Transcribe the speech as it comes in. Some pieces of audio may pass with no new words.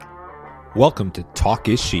Welcome to Talk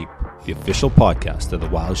is Sheep, the official podcast of the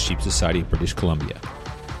Wild Sheep Society of British Columbia.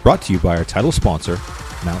 Brought to you by our title sponsor,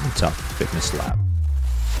 Mountain Tough Fitness Lab.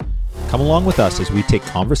 Come along with us as we take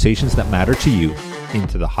conversations that matter to you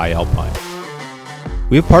into the high alpine.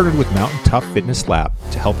 We have partnered with Mountain Tough Fitness Lab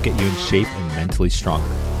to help get you in shape and mentally stronger.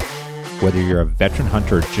 Whether you're a veteran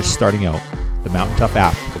hunter or just starting out, the Mountain Tough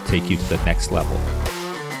app will take you to the next level.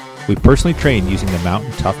 We personally train using the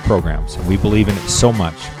Mountain Tough programs, and we believe in it so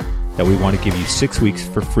much that we want to give you 6 weeks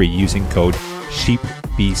for free using code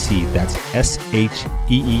SHEEPBC. That's SHEEPBC.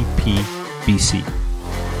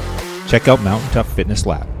 Check out Mountain Tough Fitness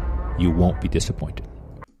Lab. You won't be disappointed.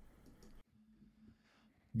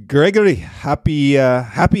 Gregory, happy,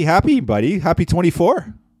 buddy. Happy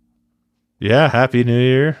 24. Yeah, happy New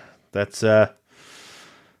Year. That's, wow,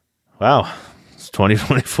 it's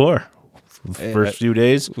 2024. First few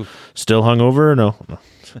days, still hungover? No.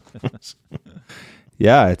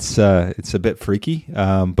 Yeah, it's a bit freaky,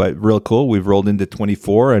 but real cool. We've rolled into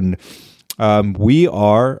 24, and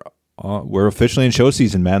we're officially in show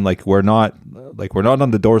season, man. We're not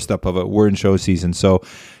on the doorstep of it. We're in show season. So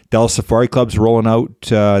Dallas Safari Club's rolling out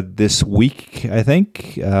this week, I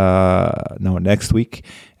think. No, next week,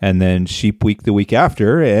 and then Sheep Week the week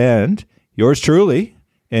after, and yours truly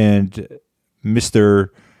and Mr.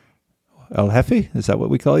 El Jefe, is that what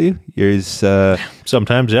we call you?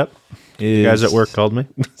 Sometimes, yep. You guys at work called me.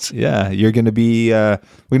 Yeah, we're going to be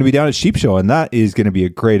down at Sheep Show, and that is going to be a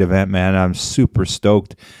great event, man. I'm super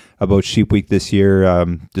stoked about Sheep Week this year.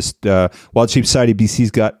 Wild Sheep Society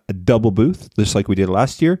BC's got a double booth, just like we did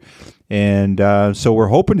last year, and so we're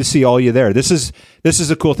hoping to see all you there. This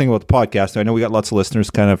is a cool thing about the podcast. I know we got lots of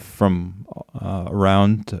listeners kind of from all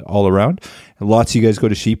around. And lots of you guys go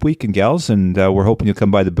to Sheep Week and gals, and we're hoping you'll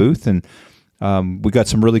come by the booth and. We got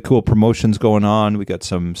some really cool promotions going on. We got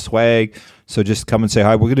some swag. So just come and say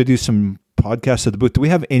hi. We're going to do some podcasts at the booth. Do we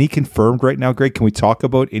have any confirmed right now, Greg? Can we talk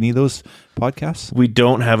about any of those podcasts? We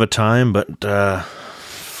don't have a time, but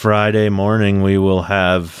Friday morning we will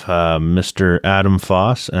have Mr. Adam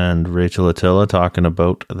Foss and Rachel Attila talking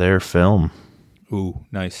about their film. Ooh,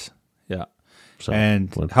 nice. Yeah. So,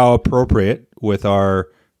 and how appropriate with our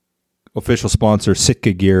official sponsor,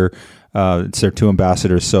 Sitka Gear. It's their two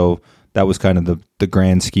ambassadors. So that was kind of the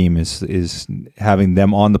grand scheme is having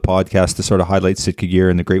them on the podcast to sort of highlight Sitka Gear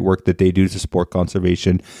and the great work that they do to support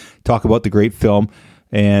conservation, talk about the great film.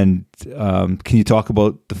 And can you talk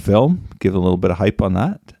about the film? Give a little bit of hype on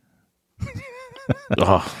that.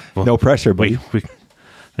 No pressure, buddy.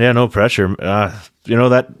 Yeah, no pressure.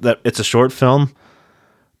 That it's a short film,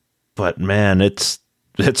 but man, it's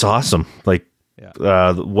awesome.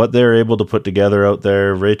 What they're able to put together out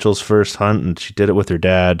there. Rachel's first hunt, and she did it with her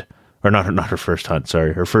dad. Or not her first hunt,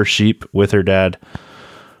 sorry. Her first sheep with her dad.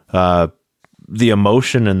 The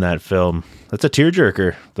emotion in that film, that's a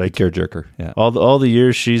tearjerker. Tearjerker, yeah. All the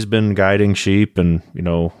years she's been guiding sheep and,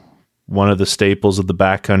 one of the staples of the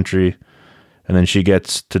backcountry. And then she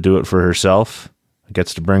gets to do it for herself.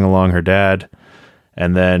 Gets to bring along her dad.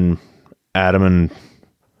 And then Adam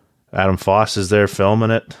Foss is there filming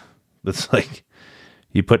it. It's like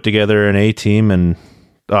you put together an A-team and,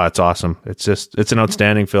 it's awesome. It's an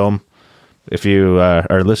outstanding film. If you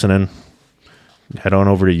are listening, head on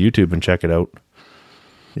over to YouTube and check it out.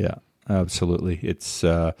 Yeah, absolutely. It's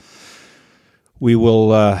we will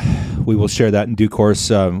share that in due course.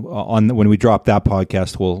 When we drop that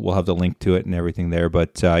podcast, we'll have the link to it and everything there.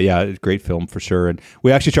 But yeah, great film for sure. And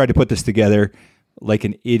we actually tried to put this together like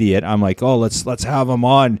an idiot. I'm like, let's have them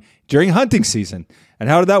on during hunting season. And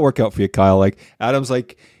how did that work out for you, Kyle? Like Adam's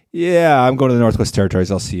like, yeah, I'm going to the Northwest Territories.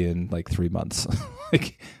 I'll see you in 3 months.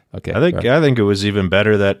 Okay. I think it was even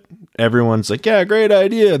better that everyone's like, yeah, great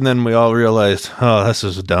idea. And then we all realized, this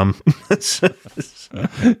is dumb.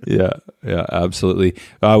 Yeah, absolutely.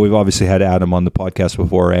 We've obviously had Adam on the podcast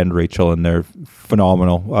before and Rachel, and they're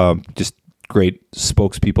phenomenal. Just great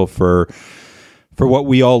spokespeople for what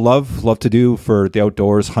we all love to do for the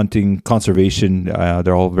outdoors, hunting, conservation.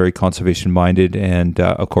 They're all very conservation minded. And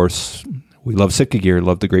of course, we love Sitka Gear,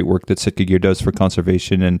 love the great work that Sitka Gear does for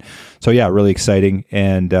conservation. And so, yeah, really exciting.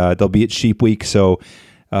 And they'll be at Sheep Week. So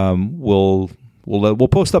we'll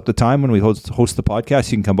post up the time when we host the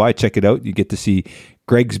podcast. You can come by, check it out. You get to see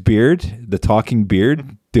Greg's beard, the talking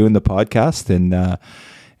beard, doing the podcast.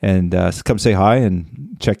 And come say hi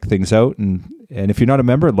and check things out. And if you're not a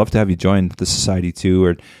member, I'd love to have you join the society too.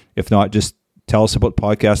 Or if not, just tell us about the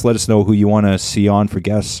podcast. Let us know who you want to see on for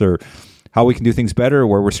guests or how we can do things better,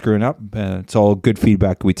 where we're screwing up. It's all good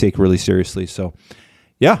feedback we take really seriously. So,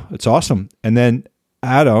 yeah, it's awesome. And then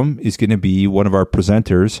Adam is going to be one of our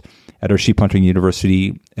presenters at our Sheep Hunting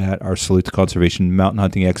University at our Salute to Conservation Mountain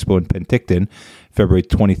Hunting Expo in Penticton, February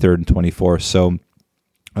 23rd and 24th. So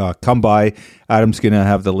come by. Adam's going to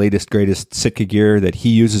have the latest, greatest Sitka gear that he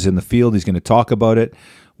uses in the field. He's going to talk about it,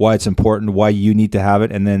 why it's important, why you need to have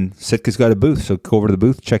it. And then Sitka's got a booth. So go over to the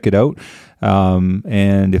booth, check it out.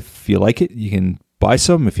 And if you like it, you can buy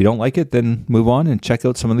some. If you don't like it, then move on and check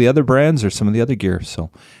out some of the other brands or some of the other gear. So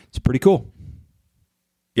it's pretty cool.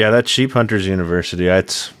 Yeah, that Sheep Hunters University,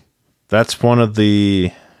 that's one of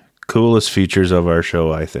the coolest features of our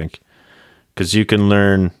show, I think, because you can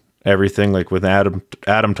learn everything. Like with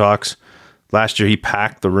Adam talks, last year he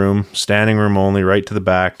packed the room, standing room only, right to the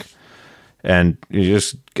back, and you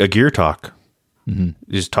just a gear talk. Mm-hmm.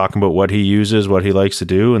 He's talking about what he uses, what he likes to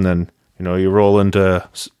do, and then you roll into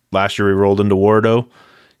last year we rolled into Wardo.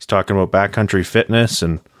 He's talking about backcountry fitness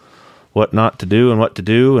and what not to do and what to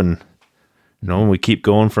do, and and we keep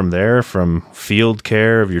going from there, from field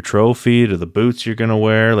care of your trophy to the boots you're going to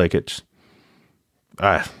wear. Like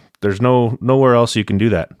there's nowhere else you can do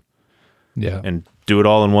that. Yeah. And do it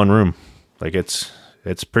all in one room. Like it's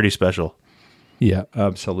pretty special. Yeah,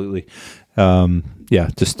 absolutely.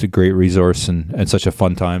 Just a great resource and such a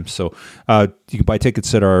fun time. So you can buy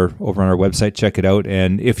tickets over on our website, check it out.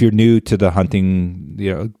 And if you're new to the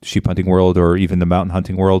hunting, sheep hunting world or even the mountain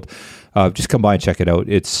hunting world, just come by and check it out.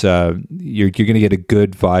 It's you're going to get a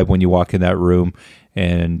good vibe when you walk in that room,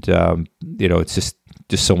 and it's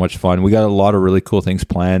just so much fun. We got a lot of really cool things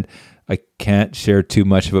planned. I can't share too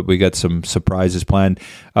much of it. We got some surprises planned.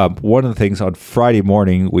 One of the things on Friday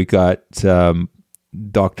morning, we got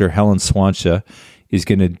Dr. Helen Swansha is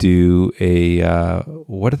going to do a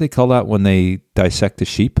what do they call that when they dissect a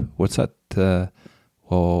sheep? What's that?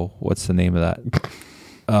 What's the name of that?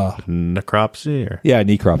 Necropsy?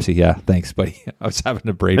 Necropsy. Yeah, thanks, buddy. I was having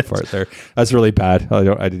a brain fart there. That's really bad.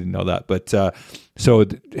 I didn't know that. But so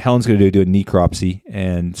Helen's going to do a necropsy,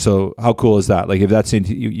 and so how cool is that? Like if that's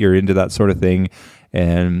you're into that sort of thing,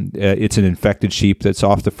 and it's an infected sheep that's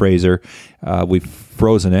off the freezer. We've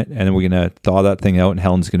frozen it, and then we're going to thaw that thing out, and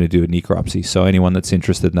Helen's going to do a necropsy. So anyone that's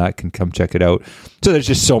interested in that can come check it out. So there's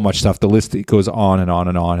just so much stuff. The list goes on and on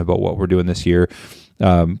and on about what we're doing this year.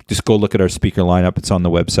 Just go look at our speaker lineup. It's on the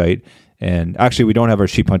website. And actually, we don't have our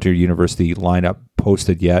Sheep Hunter University lineup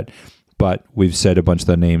posted yet, but we've said a bunch of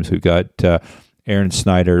the names. We've got Aaron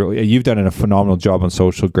Snyder. You've done a phenomenal job on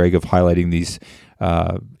social, Greg, of highlighting these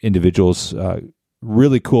individuals.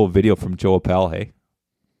 Really cool video from Joe Appel, hey?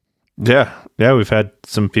 Yeah, we've had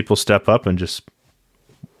some people step up and just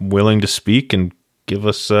willing to speak and give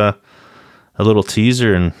us a little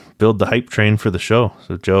teaser and build the hype train for the show.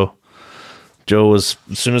 So Joe was,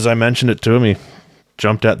 as soon as I mentioned it to him, he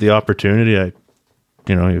jumped at the opportunity.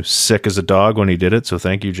 He was sick as a dog when he did it. So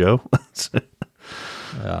thank you, Joe.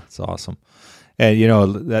 Yeah, it's awesome. And,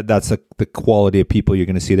 that's the quality of people you're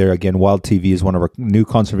going to see there. Again, Wild TV is one of our new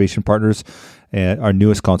conservation partners and our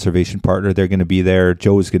newest conservation partner. They're going to be there.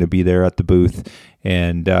 Joe is going to be there at the booth,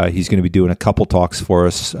 and he's going to be doing a couple talks for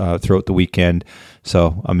us throughout the weekend.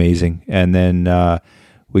 So amazing. And then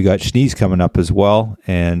we got Schnees coming up as well.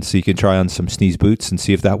 And so you can try on some Schnees boots and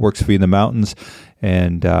see if that works for you in the mountains.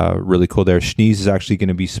 And really cool there. Schnees is actually going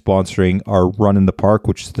to be sponsoring our Run in the Park,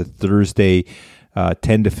 which is the Thursday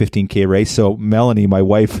 10 to 15K race. So Melanie, my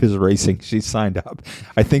wife, is racing. She's signed up.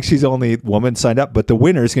 I think she's the only woman signed up, but the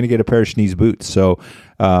winner is going to get a pair of Schnees boots. So,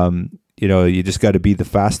 you just got to be the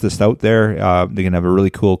fastest out there. They're going to have a really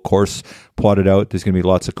cool course plotted out. There's going to be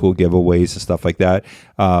lots of cool giveaways and stuff like that.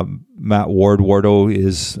 Matt Wardo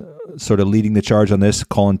is sort of leading the charge on this,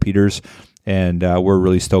 Colin Peters, and we're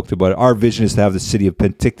really stoked about it. Our vision is to have the city of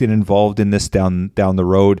Penticton involved in this down the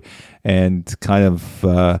road, and kind of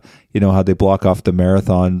how they block off the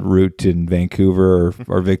marathon route in Vancouver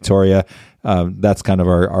or Victoria. That's kind of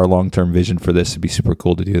our long-term vision for this. It'd be super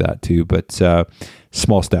cool to do that too, but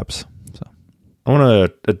small steps. So I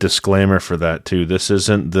want a disclaimer for that too. This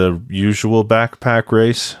isn't the usual backpack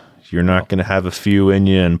race. You're not going to have a few in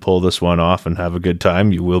you and pull this one off and have a good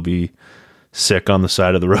time. You will be sick on the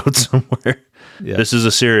side of the road somewhere. Yeah. This is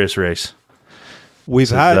a serious race.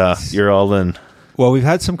 You're all in. Well, we've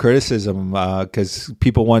had some criticism because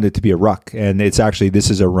people wanted it to be a ruck, and this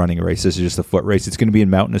is a running race. This is just a foot race. It's going to be in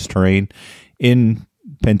mountainous terrain in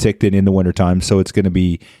Penticton in the wintertime, so it's going to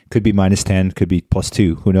be, could be -10, could be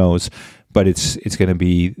 +2, who knows. but it's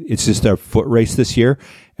just a foot race this year.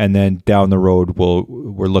 And then down the road,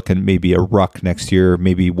 we're looking maybe a ruck next year,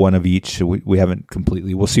 maybe one of each. We haven't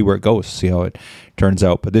completely. We'll see where it goes, see how it turns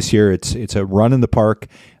out. But this year, it's a run in the park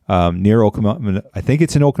near Okanagan. I think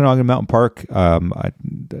it's in Okanagan Mountain Park.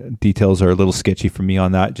 Details are a little sketchy for me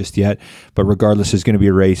on that just yet. But regardless, there's going to be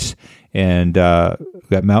a race, and we've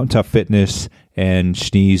got Mountain Tough Fitness and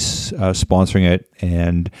Schnee's sponsoring it.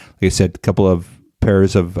 And like I said, a couple of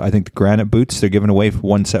pairs of, I think, the granite boots they're giving away, for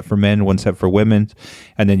one set for men, one set for women,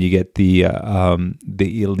 and then you get the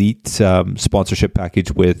elite sponsorship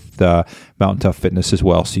package with Mountain Tough Fitness as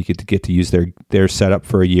well, so you get to use their setup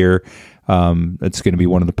for a year. It's going to be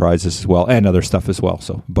one of the prizes as well, and other stuff as well,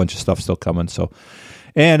 so a bunch of stuff still coming. So,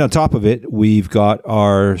 and on top of it, we've got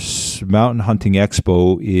our Mountain Hunting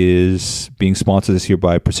Expo is being sponsored this year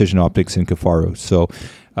by Precision Optics in Kafaru. So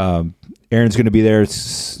Aaron's going to be there.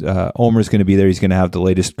 Omer's going to be there. He's going to have the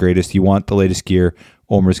latest, greatest. You want the latest gear,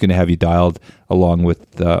 Omer's going to have you dialed, along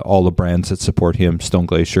with all the brands that support him, Stone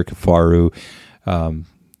Glacier, Kafaru.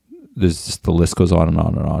 There's just, the list goes on and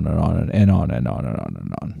on and on and on and on and on and on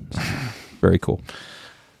and on. So, very cool.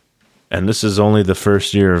 And this is only the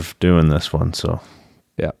first year of doing this one, so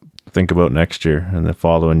yeah, think about next year and the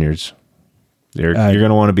following years. You're going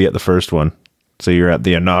to want to be at the first one, so you're at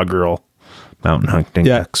the inaugural Mountain Hunting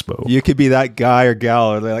Expo. You could be that guy or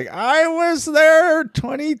gal, or they're like, I was there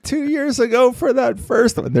 22 years ago for that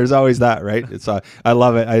first one. There's always that, right? It's I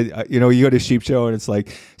love it. I you go to sheep show and it's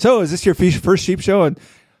like, so is this your first sheep show? And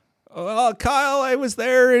Kyle, I was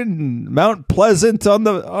there in Mount Pleasant on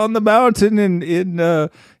the mountain in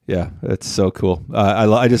it's so cool.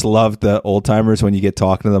 I just love the old timers when you get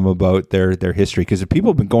talking to them about their history, because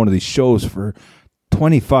people have been going to these shows for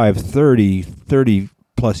 25, 30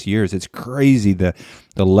 plus years. It's crazy the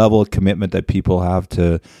level of commitment that people have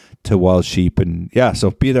to wild sheep. And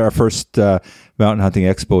so be there our first Mountain Hunting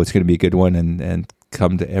Expo. It's going to be a good one, and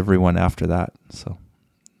come to everyone after that. So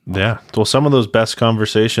well, some of those best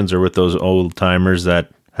conversations are with those old timers that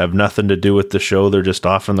have nothing to do with the show. They're just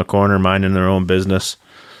off in the corner minding their own business,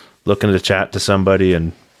 looking to chat to somebody,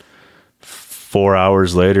 and 4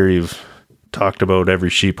 hours later you've talked about every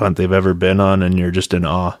sheep hunt they've ever been on, and you're just in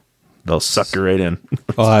awe. They'll suck you right in.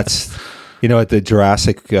 Well, that's, at the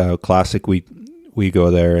Jurassic Classic, we go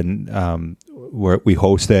there, and where we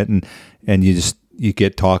host it, and you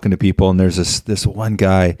get talking to people, and there's this one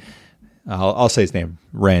guy, I'll say his name,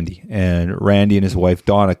 Randy, and his wife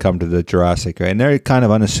Donna come to the Jurassic, right? And they're kind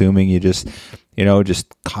of unassuming. You just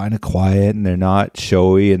kind of quiet, and they're not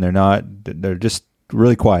showy, and they're just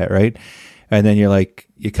really quiet, right? And then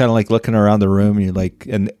you're kind of like looking around the room, and you're like,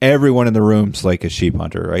 and everyone in the room's like a sheep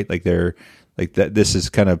hunter, right? Like they're like that. This is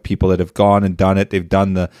kind of people that have gone and done it. They've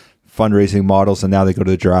done the fundraising models, and now they go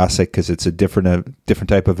to the Jurassic because it's a different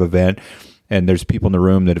type of event. And there's people in the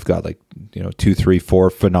room that have got 2, 3, 4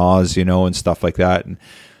 FNAs, and stuff like that.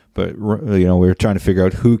 But we were trying to figure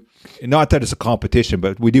out who, not that it's a competition,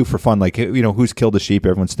 but we do for fun. Who's killed a sheep?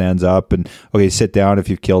 Everyone stands up and, okay, sit down if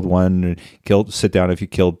you've killed one, and sit down if you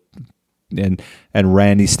killed. And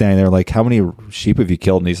Randy's standing there like, how many sheep have you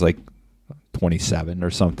killed? And he's like 27 or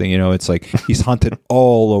something. It's like he's hunted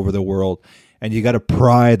all over the world, and you got to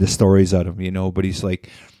pry the stories out of him, but he's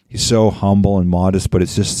so humble and modest, but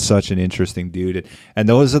it's just such an interesting dude. And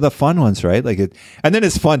those are the fun ones, right? And then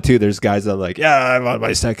it's fun too. There's guys that are like, I'm on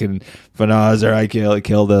my second FNAS, or I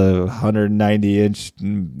killed a 190 inch,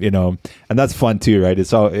 and that's fun too, right?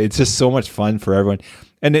 It's just so much fun for everyone.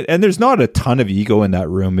 And there's not a ton of ego in that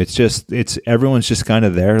room. It's everyone's just kind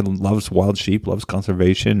of there, loves wild sheep, loves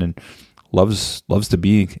conservation, and loves to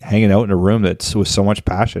be hanging out in a room that's with so much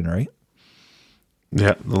passion, right?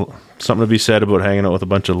 Yeah, something to be said about hanging out with a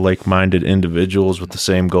bunch of like-minded individuals with the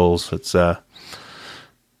same goals. It's a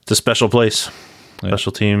special place,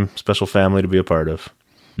 special team, special family to be a part of.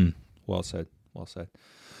 Well said.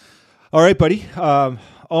 All right, buddy.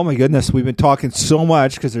 Oh my goodness, we've been talking so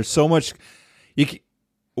much because there's so much.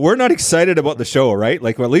 We're not excited about the show, right?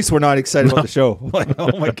 At least we're not excited about the show.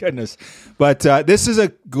 Oh my goodness. But this is a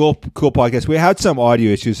cool podcast. We had some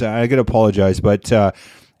audio issues. I got to apologize, but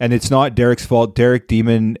and it's not Derek's fault. Derek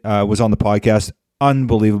Demun was on the podcast.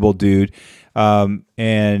 Unbelievable dude.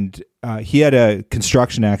 And he had a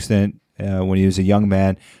construction accident when he was a young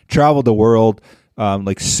man. Traveled the world,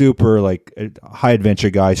 super a high adventure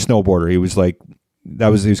guy, snowboarder. He was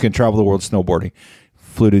he was going to travel the world snowboarding.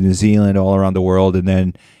 Flew to New Zealand, all around the world, and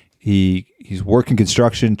then he's working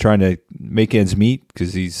construction, trying to make ends meet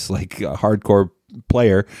because he's a hardcore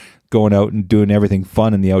player, going out and doing everything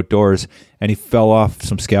fun in the outdoors. And he fell off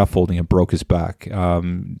some scaffolding and broke his back,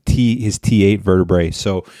 his T-8 vertebrae.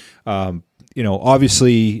 So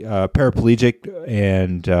obviously paraplegic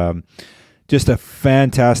and just a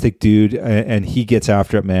fantastic dude, and he gets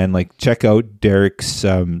after it, man. Like, check out Derek's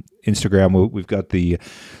Instagram. We've got the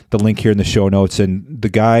link here in the show notes, and the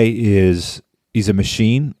guy he's a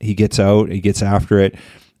machine. He gets out, he gets after it,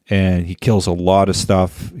 and he kills a lot of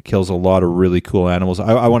stuff. He kills a lot of really cool animals.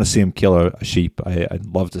 I want to see him kill a sheep. I'd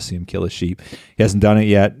love to see him kill a sheep. He hasn't done it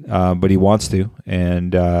yet, but he wants to,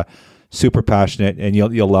 and super passionate, and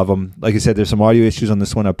you'll love him. Like I said, there's some audio issues on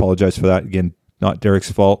this one. I apologize for that. Again, not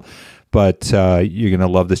Derek's fault. But you're going to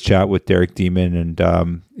love this chat with Derek Demun.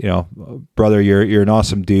 And, brother, you're an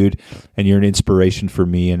awesome dude, and you're an inspiration for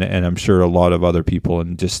me and I'm sure a lot of other people.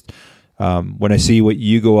 And just when I see what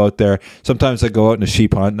you go out there, sometimes I go out in a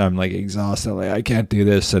sheep hunt and I'm like exhausted. Like, I can't do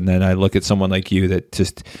this. And then I look at someone like you that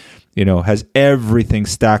just, has everything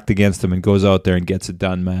stacked against him and goes out there and gets it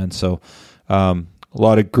done, man. So a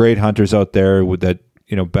lot of great hunters out there that,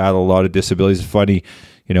 battle a lot of disabilities. It's funny.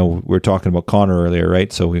 We were talking about Connor earlier,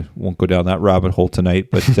 right? So we won't go down that rabbit hole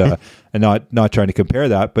tonight, but and not trying to compare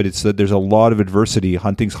that, but it's that there's a lot of adversity.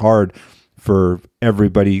 Hunting's hard for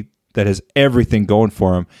everybody that has everything going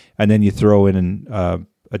for them, and then you throw in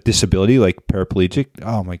a disability like paraplegic.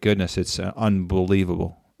 Oh my goodness, it's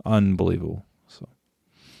unbelievable. So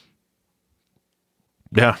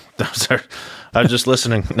yeah, I was just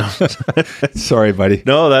listening. No. Sorry, buddy.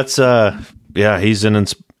 No, that's he's an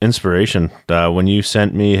inspiration. When you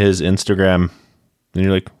sent me his Instagram, and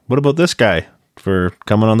you're like, "What about this guy for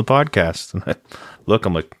coming on the podcast?" And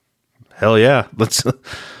I'm like, "Hell yeah, let's."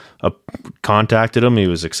 I contacted him. He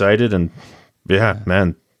was excited, and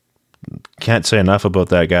man, can't say enough about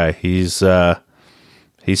that guy. He's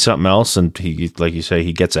something else, and he, like you say,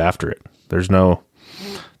 he gets after it. There's no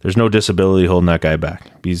disability holding that guy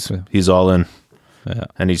back. He's all in,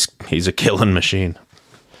 and he's a killing machine.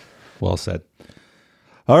 Well said.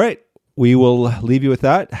 All right. We will leave you with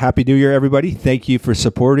that. Happy New Year, everybody. Thank you for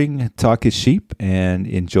supporting Talk is Sheep, and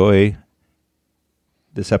enjoy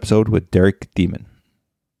this episode with Derek Demun.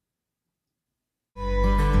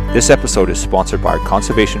 This episode is sponsored by our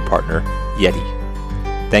conservation partner, Yeti.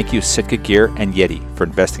 Thank you, Sitka Gear and Yeti, for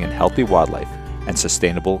investing in healthy wildlife and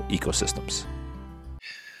sustainable ecosystems.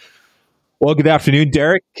 Well, good afternoon,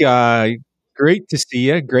 Derek. Great to see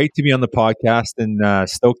you. Great to be on the podcast, and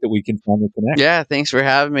stoked that we can finally connect. Yeah, thanks for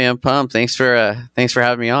having me. I'm pumped. Thanks for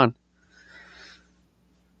having me on.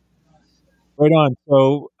 Right on.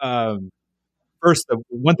 So, first,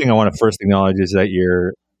 one thing I want to first acknowledge is that you're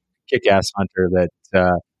a kick-ass hunter.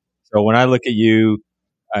 So when I look at you,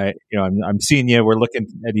 I'm seeing you. We're looking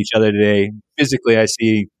at each other today. Physically, I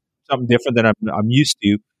see something different than I'm used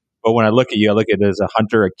to. But when I look at you, I look at it as a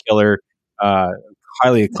hunter, a killer,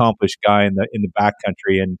 highly accomplished guy in the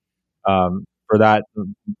backcountry, and for that,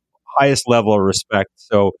 highest level of respect.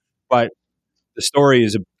 So, but the story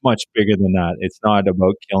is much bigger than that. It's not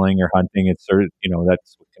about killing or hunting. It's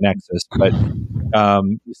that's what connects us. But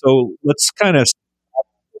so let's kind of,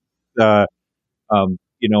 I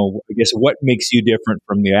guess what makes you different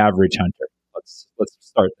from the average hunter. Let's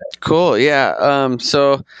start there. Cool. Yeah.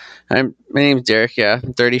 So my name's Derek. Yeah,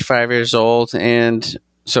 I'm 35 years old, and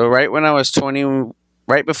so right when I was 20.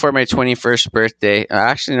 Right before my 21st birthday,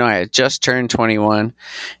 actually, no, I had just turned 21,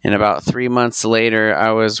 and about 3 months later,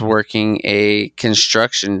 I was working a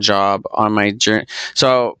construction job on my journey.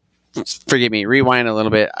 So, forgive me, rewind a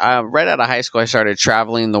little bit. Right out of high school, I started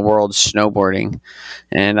traveling the world snowboarding,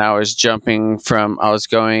 and I was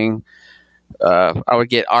I would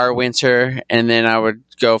get our winter, and then I would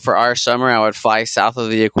go for our summer. I would fly south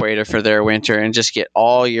of the equator for their winter and just get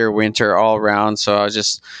all year winter all around. So I was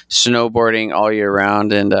just snowboarding all year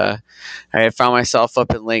round. And I had found myself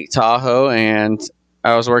up in Lake Tahoe, and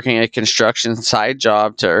I was working a construction side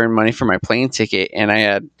job to earn money for my plane ticket. And I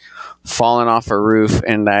had fallen off a roof,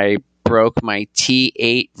 and I broke my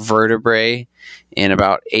T-8 vertebrae in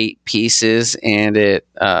about 8 pieces, and it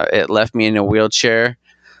left me in a wheelchair.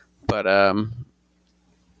 But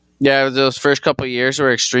those first couple of years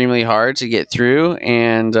were extremely hard to get through,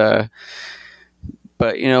 and but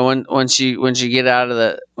once you get out of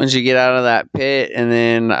that pit, and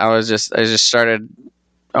then I was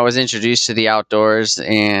introduced to the outdoors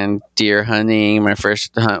and deer hunting. My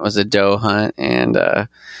first hunt was a doe hunt, and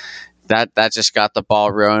that just got the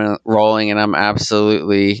ball rolling, and I'm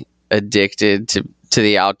absolutely addicted to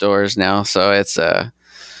the outdoors now. So it's a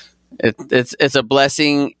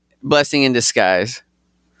blessing in disguise.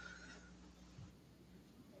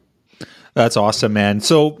 That's awesome, man.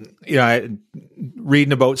 So,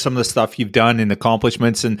 reading about some of the stuff you've done and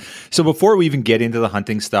accomplishments. And so before we even get into the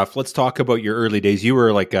hunting stuff, let's talk about your early days. You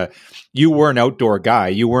were you were an outdoor guy.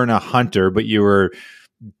 You weren't a hunter, but you were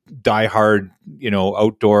diehard,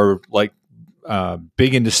 outdoor, like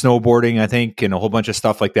big into snowboarding, I think, and a whole bunch of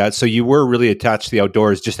stuff like that. So you were really attached to the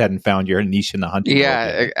outdoors, just hadn't found your niche in the hunting world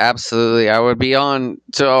Yeah, yet. absolutely. I would be on.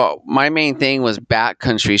 So my main thing was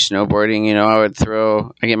backcountry snowboarding.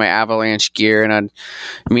 I get my avalanche gear, and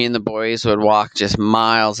me and the boys would walk just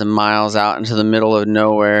miles and miles out into the middle of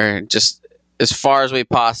nowhere, just as far as we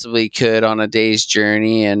possibly could on a day's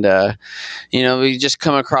journey. And we just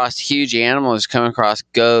come across huge animals, come across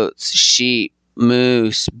goats, sheep,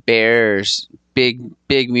 moose, bears, big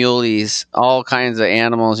muleys, all kinds of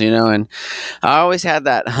animals. And I always had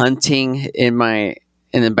that hunting in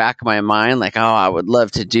the back of my mind, like, oh, I would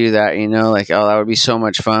love to do that, like, oh, that would be so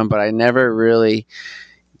much fun. But I never really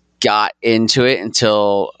got into it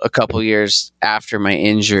until a couple years after my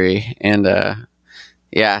injury. And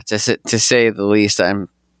yeah, to say the least, I'm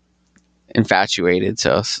infatuated.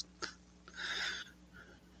 So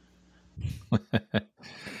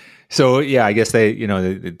So yeah, I guess they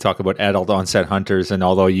talk about adult onset hunters, and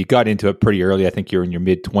although you got into it pretty early, I think you were in your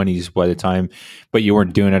mid-20s by the time, but you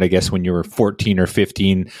weren't doing it, I guess, when you were 14 or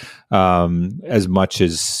 15, as much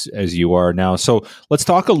as you are now. So let's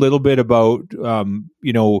talk a little bit about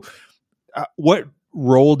what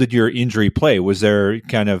role did your injury play? Was there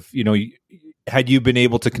kind of, had you been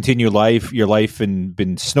able to continue your life and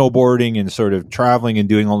been snowboarding and sort of traveling and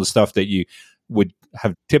doing all the stuff that you would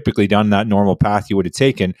have typically done, that normal path you would have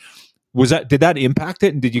taken, did that impact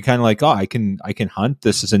it? And did you kind of like, oh, I can hunt.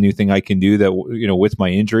 This is a new thing I can do that, with my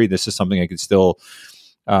injury, this is something I could still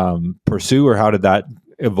pursue? Or how did that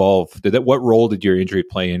evolve? What role did your injury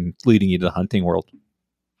play in leading you to the hunting world?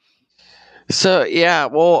 So yeah,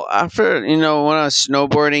 well, after when I was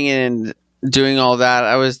snowboarding and doing all that,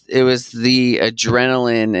 it was the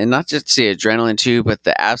adrenaline, and not just the adrenaline too, but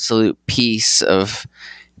the absolute peace of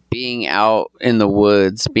being out in the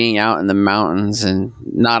woods, being out in the mountains, and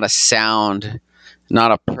not a sound,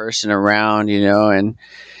 not a person around,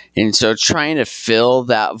 and so trying to fill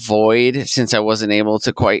that void, since I wasn't able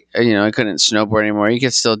to quite, I couldn't snowboard anymore. You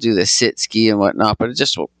could still do the sit ski and whatnot, but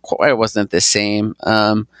it wasn't the same.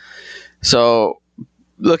 So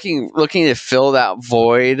looking to fill that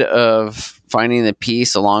void of finding the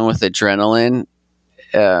peace along with adrenaline,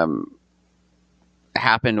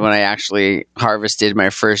 happened when I actually harvested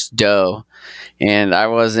my first doe. And I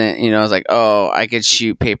wasn't, I was like, oh, I could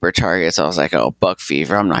shoot paper targets. I was like, oh, buck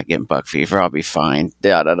fever. I'm not getting buck fever. I'll be fine.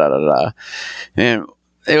 Da da da da da. And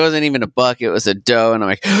it wasn't even a buck. It was a doe. And I'm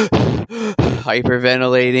like,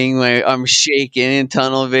 hyperventilating. I'm shaking in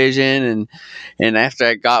tunnel vision. And after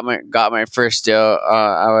I got my first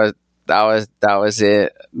doe, that was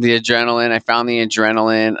it. The adrenaline. I found the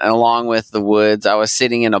adrenaline, along with the woods. I was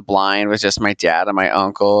sitting in a blind with just my dad and my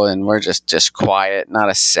uncle, and we're just quiet, not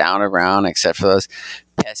a sound around except for those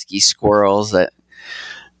pesky squirrels that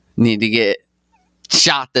need to get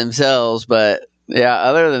shot themselves. But yeah,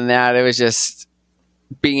 other than that, it was just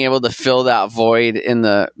being able to fill that void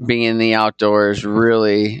being in the outdoors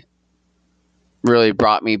really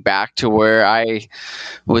brought me back to where I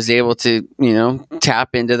was able to,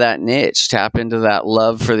 tap into that niche, tap into that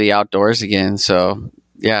love for the outdoors again. So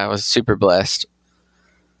yeah, I was super blessed.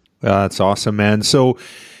 That's awesome, man. So,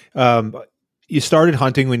 you started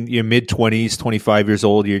hunting when you're mid-20s, 25 years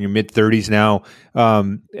old. You're in your mid-30s now,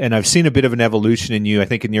 and I've seen a bit of an evolution in you. I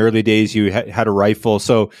think in the early days you had a rifle.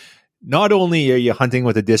 So not only are you hunting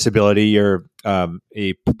with a disability, you're a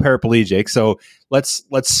paraplegic. So let's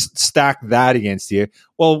stack that against you.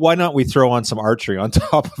 Well, why not we throw on some archery on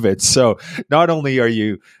top of it? So not only are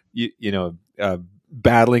you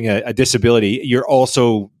battling a disability, you're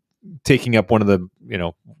also taking up one of the,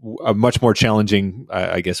 a much more challenging,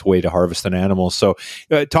 I guess, way to harvest an animal. So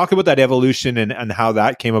talk about that evolution and how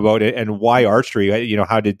that came about, and why archery.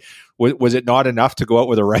 Was it not enough to go out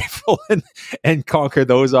with a rifle and conquer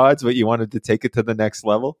those odds, but you wanted to take it to the next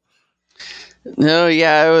level? No,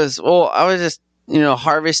 yeah, it was, well, I was just,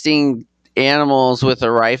 harvesting animals with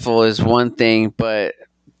a rifle is one thing, but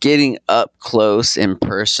getting up close and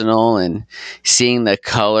personal and seeing the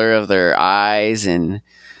color of their eyes, and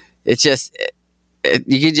it's just,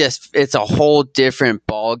 it's a whole different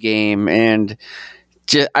ball game. And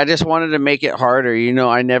I just wanted to make it harder.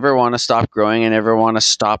 I never want to stop growing. I never want to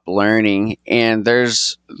stop learning. And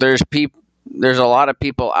there's a lot of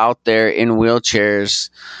people out there in wheelchairs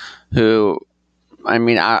who,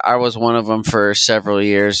 I was one of them for several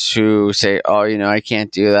years, who say, oh, I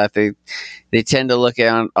can't do that. They tend to look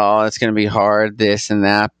at, oh, it's going to be hard, this and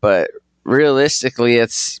that. But realistically,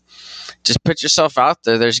 it's just put yourself out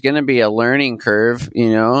there. There's going to be a learning curve,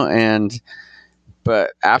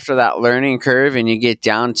 but after that learning curve and you get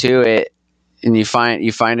down to it, and you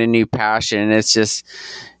find a new passion, and it's just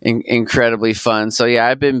incredibly fun. So yeah,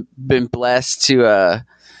 I've been blessed to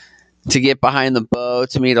get behind the bow,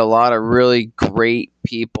 to meet a lot of really great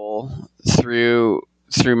people through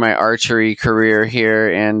my archery career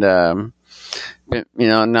here, and now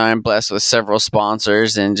I'm blessed with several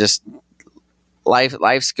sponsors, and just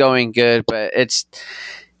life's going good, but it's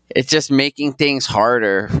just making things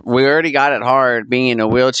harder. We already got it hard being in a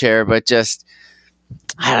wheelchair, but just,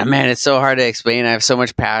 man, it's so hard to explain. I have so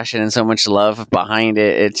much passion and so much love behind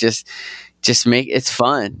it. It just it's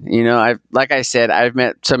fun. Like I said, I've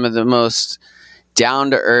met some of the most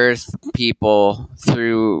down to earth people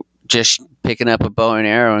through just picking up a bow and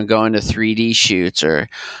arrow and going to 3D shoots, or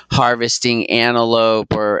harvesting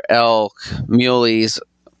antelope or elk, muleys.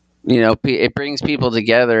 It brings people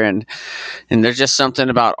together, and there's just something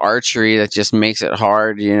about archery that just makes it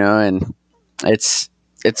hard, and it's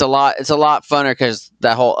a lot funner because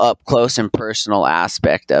that whole up close and personal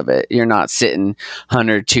aspect of it. You're not sitting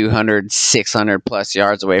 100, 200, 600 plus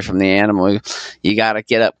yards away from the animal. You got to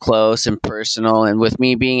get up close and personal. And with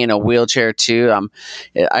me being in a wheelchair too,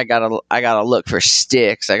 I gotta look for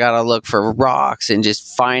sticks. I gotta look for rocks, and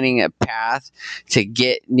just finding a path to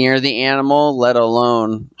get near the animal, let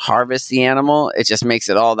alone harvest the animal. It just makes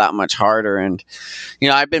it all that much harder. And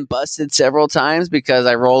I've been busted several times because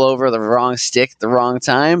I roll over the wrong stick at the wrong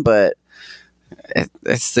time, but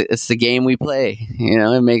it's the game we play.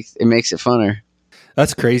 It makes it funner.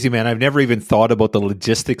 That's crazy, man. I've never even thought about the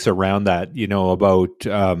logistics around that, about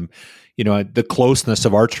the closeness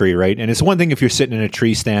of archery, right? And it's one thing if you're sitting in a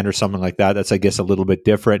tree stand or something like that. That's, I guess, a little bit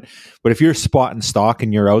different. But if you're spot and stock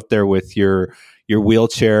and you're out there with your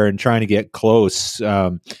wheelchair and trying to get close,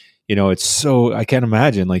 it's so, I can't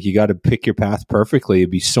imagine, like, you got to pick your path perfectly.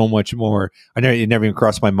 It'd be so much more. It never even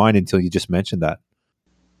crossed my mind until you just mentioned that.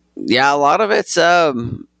 Yeah, a lot of it's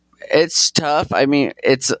tough. I mean,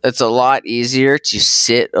 it's a lot easier to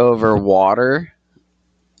sit over water,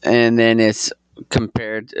 and then it's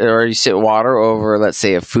or you sit water over, let's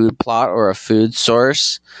say, a food plot or a food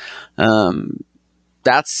source.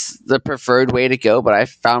 That's the preferred way to go, but I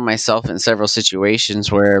found myself in several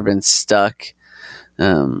situations where I've been stuck,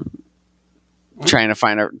 trying to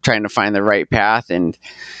find the right path, and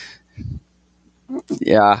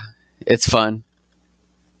yeah, it's fun.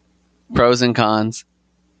 Pros and cons.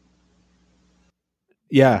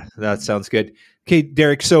 Yeah, that sounds good. Okay,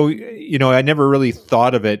 Derek. So, I never really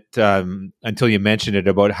thought of it until you mentioned it,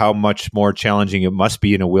 about how much more challenging it must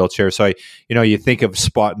be in a wheelchair. So, you think of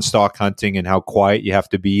spot and stalk hunting and how quiet you have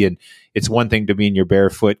to be. And it's one thing to be in your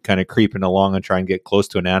barefoot kind of creeping along and try and get close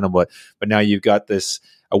to an animal. But now you've got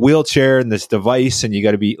a wheelchair and this device, and you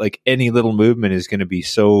got to be like, any little movement is going to be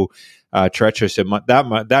so treacherous.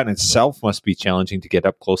 That in itself must be challenging to get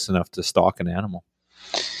up close enough to stalk an animal.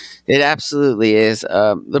 It absolutely is.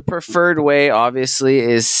 The preferred way, obviously,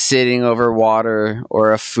 is sitting over water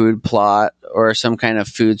or a food plot or some kind of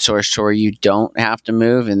food source to where you don't have to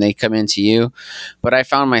move and they come into you. But I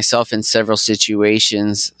found myself in several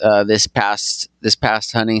situations this past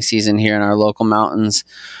hunting season here in our local mountains,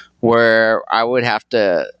 where I would have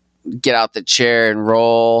to get out the chair and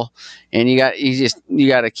roll, and you got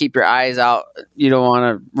to keep your eyes out. You don't want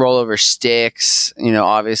to roll over sticks.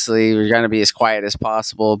 Obviously you're going to be as quiet as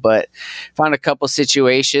possible, but found a couple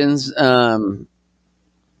situations, but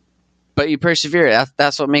you persevere.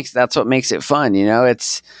 That's what makes it fun.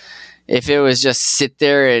 It's, if it was just sit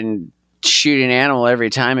there and shoot an animal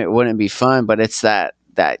every time, it wouldn't be fun. But it's that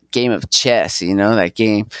game of chess, that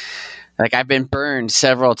game. Like, I've been burned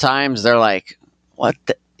several times. They're like, what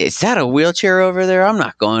is that, a wheelchair over there? I'm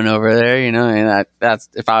not going over there, and that's,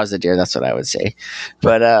 if I was a deer, that's what I would say.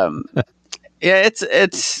 But yeah,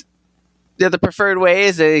 it's the preferred way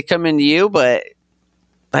is they come into you, but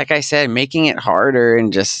like I said, making it harder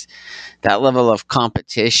and just that level of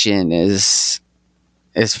competition is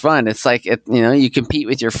fun. It's like, you compete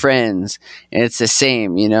with your friends, and it's the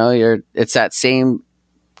same, it's that same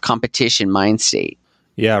competition mind state.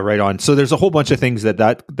 Yeah, right on. So there's a whole bunch of things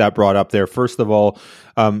that brought up there. First of all,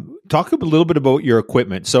 talk a little bit about your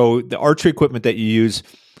equipment. So the archery equipment that you use,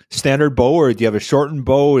 standard bow, or do you have a shortened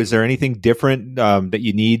bow? Is there anything different that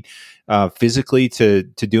you need physically to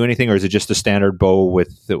do anything, or is it just a standard bow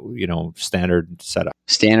with the standard setup?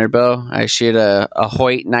 Standard bow. I shoot a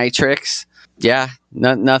Hoyt Nitrix. Yeah,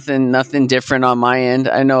 nothing different on my end.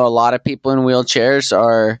 I know a lot of people in wheelchairs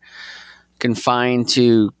are confined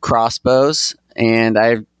to crossbows, and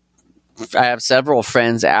I have several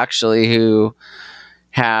friends actually who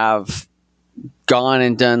have gone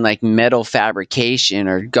and done like metal fabrication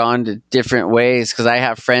or gone to different ways, because I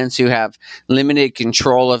have friends who have limited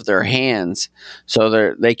control of their hands,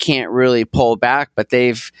 so they can't really pull back, but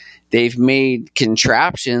they've made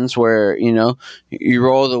contraptions where, you know, you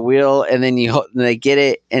roll the wheel and then they get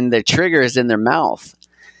it and the trigger is in their mouth,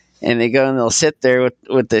 and they go and they'll sit there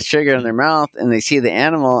with the trigger in their mouth, and they see the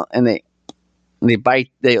animal and they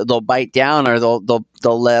bite, they'll bite down, or they'll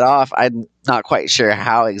let off. I'm not quite sure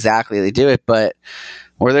how exactly they do it, but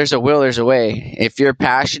where there's a will, there's a way. If you're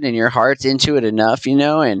passionate and your heart's into it enough, you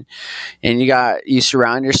know, and you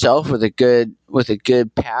surround yourself with a good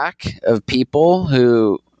pack of people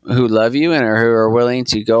who love you and who are willing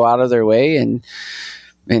to go out of their way and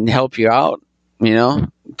help you out, you know,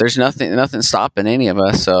 there's nothing stopping any of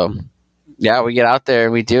us. So yeah, we get out there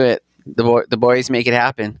and we do it. The boys make it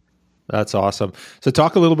happen. That's awesome. So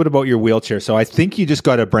talk a little bit about your wheelchair. So I think you just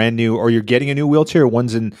got a brand new, or you're getting a new wheelchair.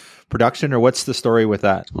 One's in production, or what's the story with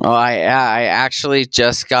that? Well, I actually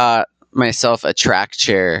just got myself a track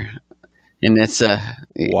chair, and it's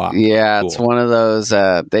wow. Yeah, Cool. It's one of those.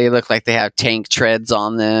 They look like they have tank treads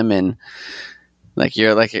on them, and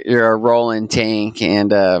you're a rolling tank.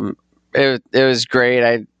 And it was great.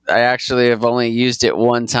 I actually have only used it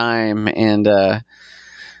one time, and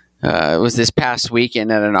it was this past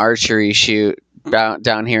weekend at an archery shoot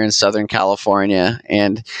down here in Southern California,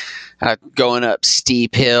 and going up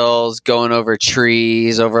steep hills, going over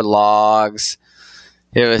trees, over logs.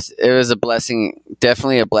 It was a blessing,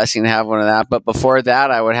 definitely a blessing to have one of that. But before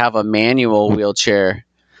that, I would have a manual wheelchair,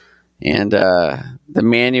 and the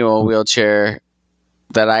manual wheelchair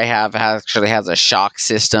that I have actually has a shock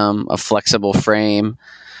system, a flexible frame.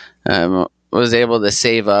 Was able to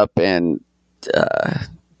save up and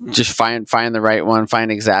just find the right one,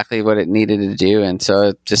 find exactly what it needed to do, and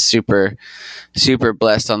so just super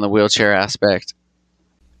blessed on the wheelchair aspect.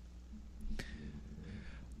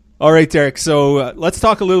 All right, Derek. So let's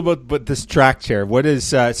talk a little bit about this track chair. What is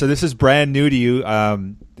so? This is brand new to you.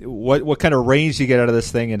 What kind of range do you get out of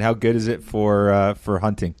this thing, and how good is it for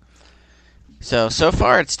hunting? So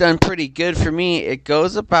far it's done pretty good for me. It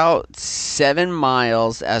goes about 7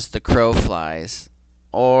 miles as the crow flies,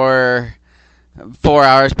 or 4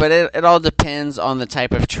 hours, but it all depends on the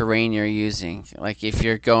type of terrain you're using. Like if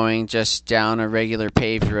you're going just down a regular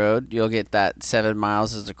paved road, you'll get that 7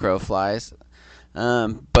 miles as the crow flies.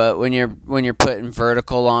 But when you're putting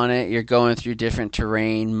vertical on it, you're going through different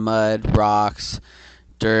terrain, mud, rocks,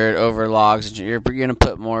 dirt, over logs. You're going to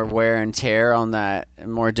put more wear and tear on that,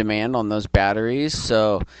 and more demand on those batteries.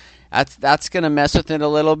 So that's going to mess with it a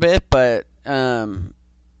little bit, but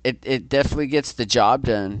it definitely gets the job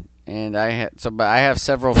done. And but I have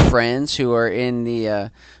several friends who are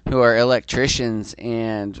who are electricians,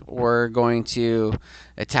 and we're going to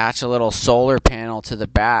attach a little solar panel to the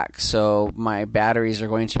back, so my batteries are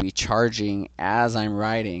going to be charging as I'm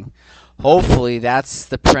riding. Hopefully, that's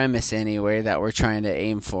the premise anyway that we're trying to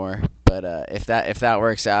aim for. But if that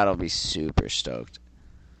works out, I'll be super stoked.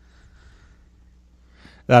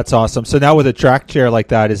 That's awesome. So now with a track chair like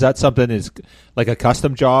that, is that something is like a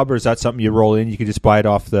custom job, or is that something you roll in? You can just buy it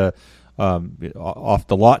off the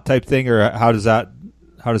lot type thing, or how does that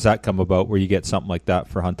come about where you get something like that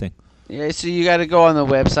for hunting? Yeah, so you got to go on the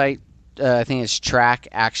website. I think it's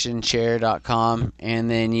trackactionchair.com, and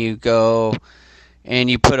then you go and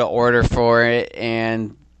you put an order for it,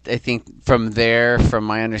 and I think from there, from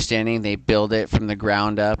my understanding, they build it from the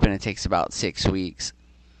ground up, and it takes about 6 weeks.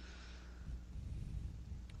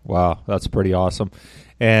 Wow, that's pretty awesome.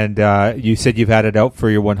 And you said you've had it out for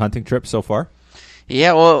your one hunting trip so far?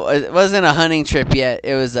 Yeah, well, it wasn't a hunting trip yet.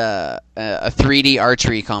 It was a 3D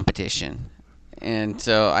archery competition. And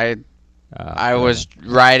so I was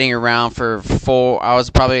riding around I was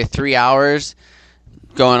probably 3 hours,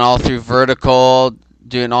 going all through vertical,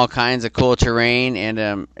 doing all kinds of cool terrain,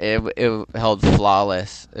 and it held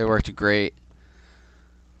flawless. It worked great.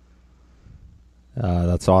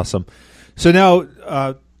 That's awesome. So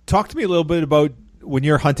now, talk to me a little bit about when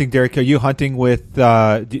you're hunting, Derek. Are you hunting with?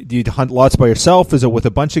 Do you hunt lots by yourself? Is it with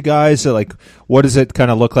a bunch of guys? Like, what does it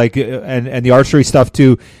kind of look like? And the archery stuff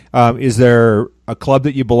too. Is there a club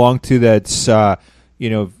that you belong to that's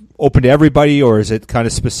open to everybody, or is it kind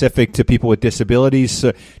of specific to people with disabilities?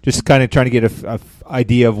 So just kind of trying to get a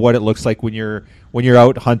idea of what it looks like when you're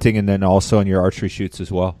out hunting, and then also on your archery shoots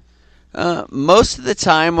as well. Most of the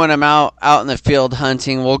time when I'm out in the field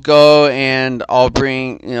hunting, we'll go and I'll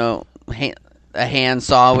bring a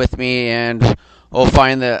handsaw with me, and we'll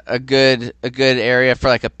find a good area for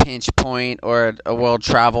like a pinch point or a well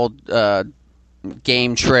traveled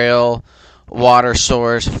game trail, water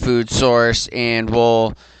source, food source, and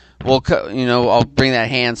we'll we'll cut, I'll bring that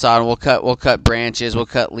handsaw and we'll cut branches, we'll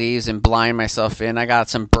cut leaves and blind myself in. I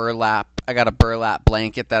got a burlap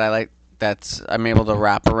blanket that I like, I'm able to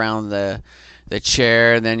wrap around the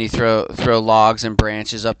chair, and then you throw logs and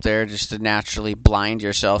branches up there just to naturally blind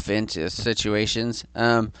yourself into situations.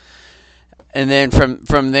 And then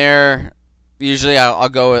from there, usually I'll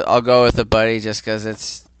go with a buddy just because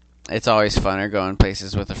it's always funner going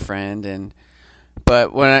places with a friend.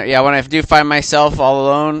 But when I do find myself all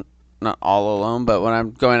alone, not all alone, but when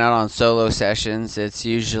I'm going out on solo sessions, it's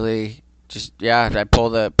usually just I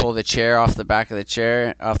pull the chair off the back of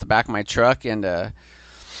my truck and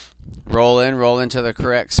roll into the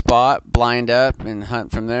correct spot, blind up, and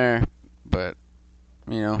hunt from there. But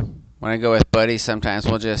when I go with buddies, sometimes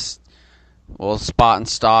we'll spot and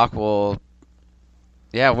stalk. We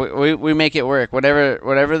make it work.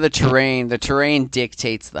 Whatever the terrain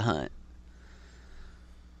dictates the hunt.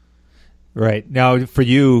 Right. Now, for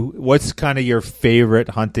you, what's kind of your favorite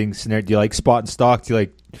hunting scenario? Do you like spot and stalk? Do you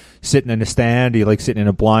like sitting in a stand? Do you like sitting in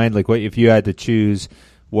a blind? Like, what if you had to choose,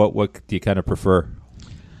 what do you kind of prefer?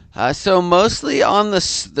 So mostly on the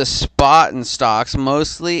spot and stalks.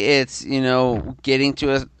 Mostly it's getting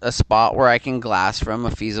to a spot where I can glass from,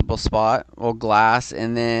 a feasible spot. We'll glass,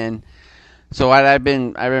 and then I've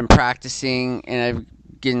been practicing, and I've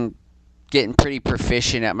getting pretty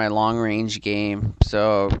proficient at my long range game.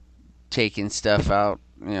 So taking stuff out,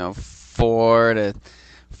 400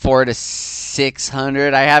 to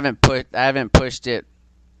 600. I haven't pushed it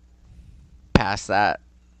past that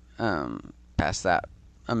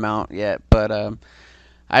amount yet, but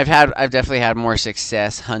I've definitely had more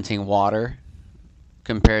success hunting water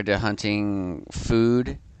compared to hunting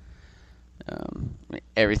food.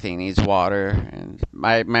 Everything needs water, and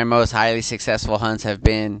my most highly successful hunts have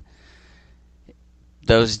been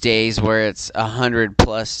those days where it's 100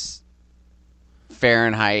 plus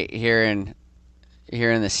Fahrenheit here in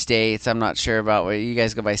the States. I'm not sure about what you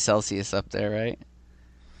guys go by Celsius up there, right?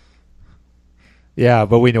 Yeah,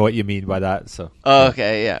 but we know what you mean by that. So. Oh,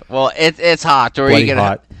 okay, yeah. Well, it's hot, or you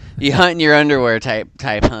hunt in your underwear type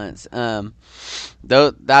hunts.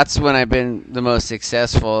 Though that's when I've been the most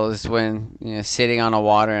successful, is when sitting on a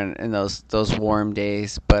water in those warm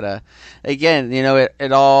days. But again,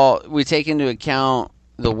 we take into account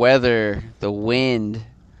the weather, the wind,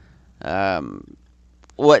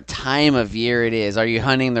 what time of year it is. Are you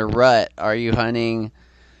hunting the rut? Are you hunting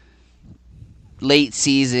late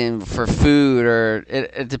season for food? Or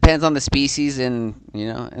it depends on the species and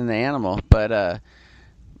and the animal. But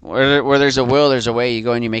where there's a will, there's a way. You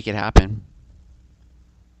go and you make it happen.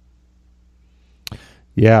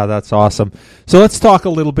 Yeah, that's awesome. So let's talk a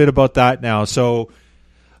little bit about that now. So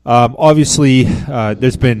obviously,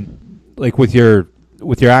 there's been, like, with your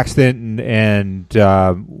accident and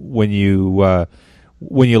when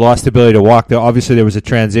you lost the ability to walk, obviously there was a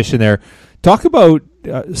transition there. Talk about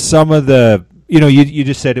some of the, you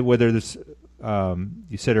just said it, whether this,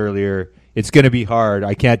 you said earlier, it's going to be hard.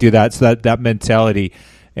 I can't do that. So that mentality.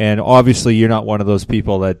 And obviously, you're not one of those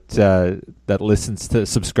people that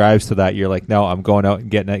subscribes to that. You're like, no, I'm going out and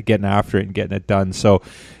getting after it and getting it done. So,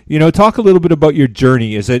 talk a little bit about your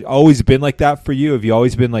journey. Has it always been like that for you? Have you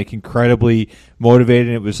always been like incredibly motivated?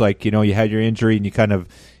 And it was like, you had your injury and you kind of,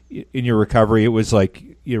 in your recovery, it was like,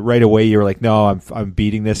 right away you were like, no, I'm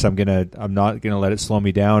beating this. I'm not gonna let it slow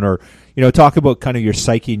me down. Or, talk about kind of your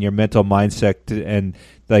psyche and your mental mindset and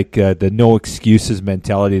like the no excuses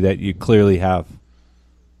mentality that you clearly have.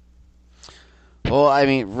 Well, I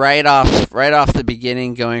mean, right off the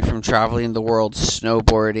beginning, going from traveling the world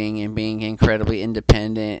snowboarding and being incredibly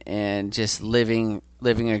independent and just living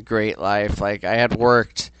a great life. Like, I had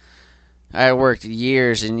worked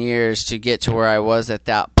years and years to get to where I was at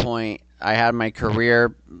that point. I had my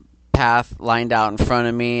career path lined out in front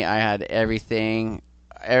of me. I had everything.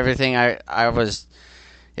 I was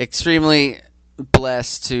extremely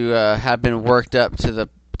blessed to have been worked up to the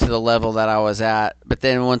level that I was at. But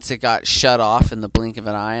then once it got shut off in the blink of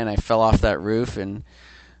an eye and I fell off that roof and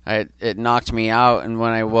it knocked me out, and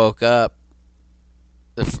when I woke up,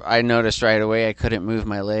 I noticed right away I couldn't move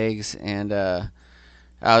my legs, and I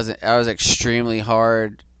was extremely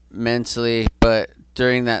hard mentally. But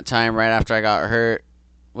during that time, right after I got hurt,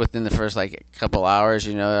 within the first couple hours,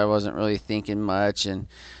 I wasn't really thinking much, and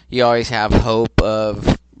you always have hope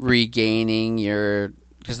of regaining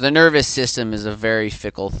because the nervous system is a very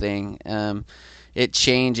fickle thing. It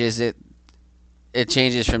changes. It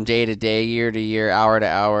changes from day to day, year to year, hour to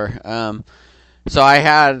hour. So I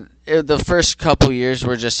had the first couple years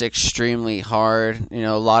were just extremely hard.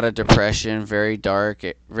 A lot of depression, very dark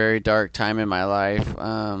time in my life.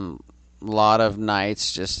 A lot of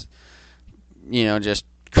nights just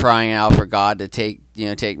crying out for God to take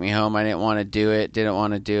me home. I didn't want to do it.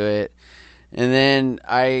 And then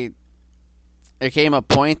there came a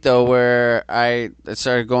point though where I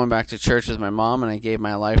started going back to church with my mom, and I gave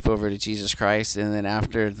my life over to Jesus Christ. And then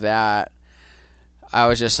after that, I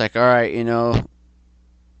was just like, all right,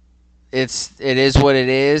 it is what it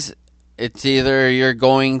is. It's either you're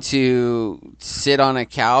going to sit on a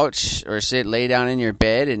couch or lay down in your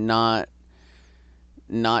bed and not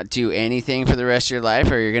do anything for the rest of your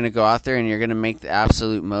life, or you're going to go out there and you're going to make the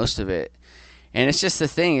absolute most of it. And it's just the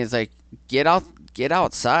thing is like, get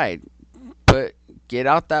outside, get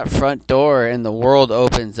out that front door, and the world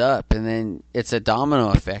opens up. And then it's a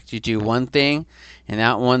domino effect. You do one thing, and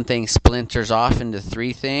that one thing splinters off into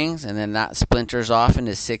 3 things, and then that splinters off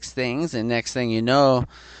into 6 things, and next thing you know,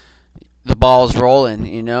 the ball's rolling,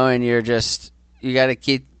 and you got to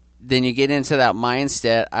keep. Then you get into that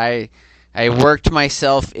mindset. I worked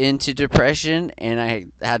myself into depression, and I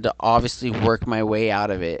had to obviously work my way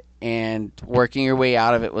out of it. And working your way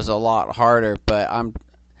out of it was a lot harder, but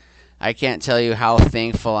I can't tell you how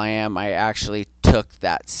thankful I am I actually took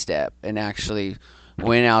that step and actually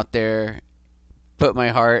went out there, put my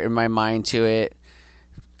heart and my mind to it,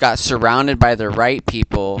 got surrounded by the right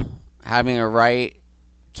people, having a right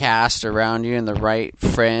cast around you and the right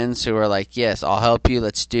friends who are like, yes, I'll help you.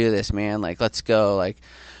 Let's do this, man. Like, let's go. Like,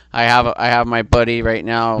 I have my buddy right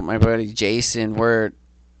now, my buddy Jason.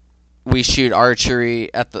 We shoot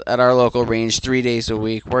archery at our local range 3 days a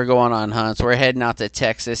week. We're going on hunts. We're heading out to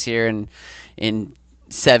Texas here in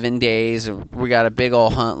 7 days. We got a big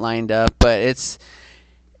old hunt lined up, but it's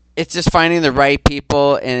just finding the right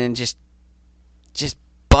people and just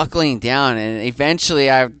buckling down. And eventually,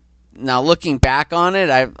 now looking back on it,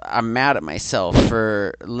 I'm mad at myself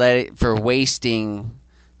for wasting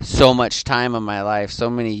so much time of my life, so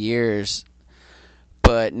many years.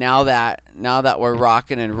 But now that we're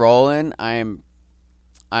rocking and rolling, I'm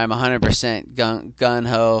 100% gun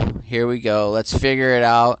ho. Here we go. Let's figure it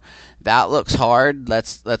out. That looks hard.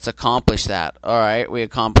 Let's accomplish that. All right, we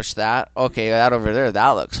accomplished that. Okay, that over there, that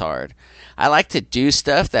looks hard. I like to do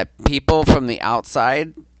stuff that people from the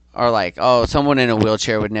outside are like, oh, someone in a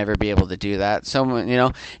wheelchair would never be able to do that. Someone,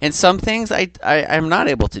 and some things I'm not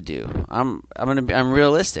able to do. I'm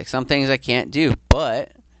realistic. Some things I can't do,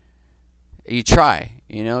 but you try.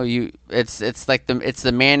 It's like it's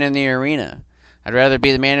the man in the arena. I'd rather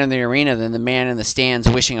be the man in the arena than the man in the stands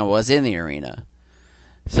wishing I was in the arena.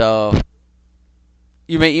 So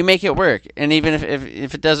you make it work, and even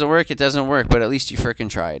if it doesn't work, it doesn't work. But at least you frickin'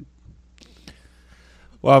 tried.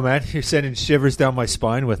 Well, man, you're sending shivers down my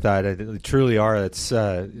spine with that. It truly are. It's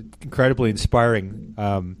incredibly inspiring.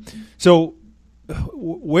 So,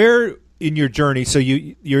 where in your journey? So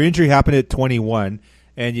your injury happened at 21,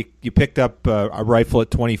 and you picked up a rifle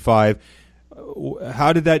at 25.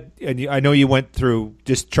 How did that? And I know you went through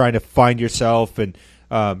just trying to find yourself, and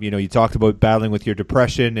you talked about battling with your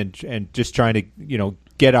depression and just trying to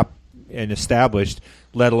get up and established,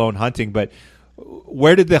 let alone hunting, but.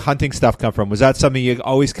 Where did the hunting stuff come from? Was that something you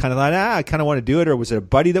always kind of like, I kind of want to do it, or was it a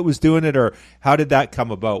buddy that was doing it, or how did that come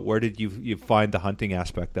about? Where did you find the hunting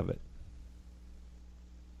aspect of it?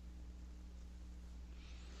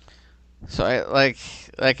 So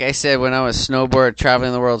like I said, when I was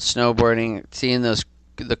traveling the world snowboarding, seeing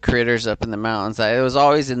the critters up in the mountains, it was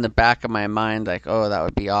always in the back of my mind, like, oh, that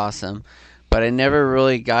would be awesome. But I never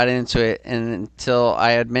really got into it until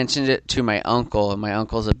I had mentioned it to my uncle. And my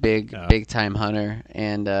uncle's a big time hunter,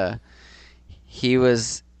 and he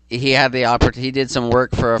had the opportunity. He did some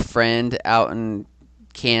work for a friend out in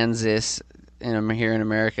Kansas, and here in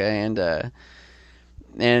America, and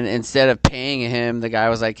instead of paying him, the guy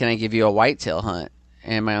was like, "Can I give you a whitetail hunt?"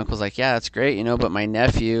 And my uncle's like, "Yeah, that's great, but my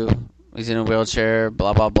nephew, he's in a wheelchair,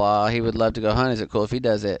 blah blah blah. He would love to go hunt. Is it cool if he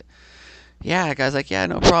does it?" Yeah, the guy's like, yeah,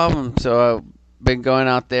 no problem. So I've been going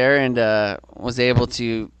out there and was able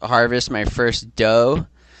to harvest my first doe.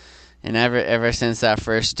 And ever since that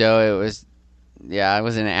first doe, it was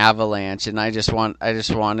an avalanche. And I just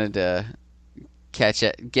wanted to catch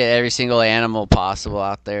it, get every single animal possible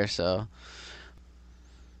out there. So.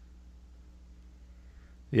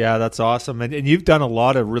 Yeah, that's awesome. And you've done a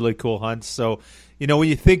lot of really cool hunts. So, when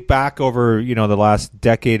you think back over, the last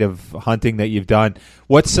decade of hunting that you've done,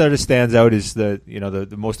 what sort of stands out as the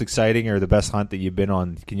most exciting or the best hunt that you've been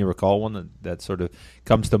on? Can you recall one that sort of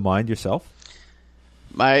comes to mind yourself?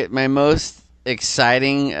 My most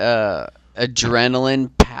exciting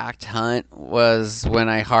adrenaline-packed hunt was when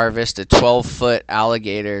I harvested a 12-foot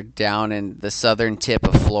alligator down in the southern tip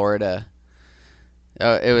of Florida.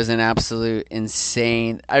 It was an absolute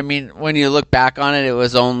insane. I mean, when you look back on it, it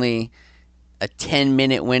was only a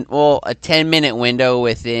 10-minute a 10-minute window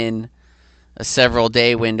within a several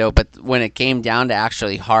day window, but when it came down to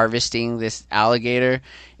actually harvesting this alligator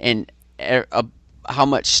and how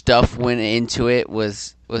much stuff went into it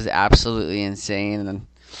was absolutely insane, and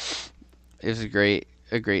it was a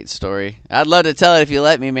great story. I'd love to tell it if you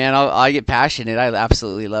let me, man. I get passionate. I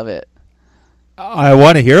absolutely love it. I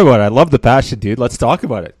want to hear about it. I love the passion, dude. Let's talk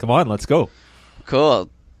about it. Come on, let's go. Cool.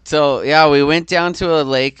 So, yeah, we went down to a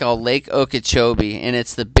lake called Lake Okeechobee, and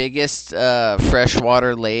it's the biggest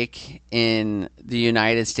freshwater lake in the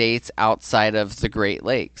United States outside of the Great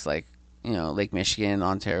Lakes, like, Lake Michigan,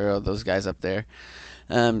 Ontario, those guys up there.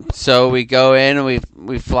 So we go in, and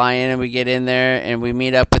we fly in, and we get in there, and we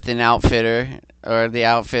meet up with an outfitter,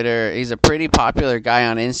 he's a pretty popular guy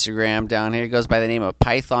on Instagram down here. He goes by the name of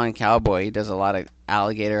Python Cowboy. He does a lot of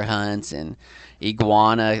alligator hunts and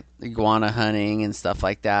iguana hunting and stuff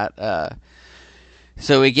like that.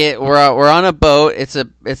 So we're on a boat.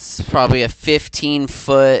 It's probably a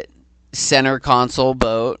 15-foot center console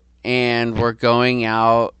boat, and we're going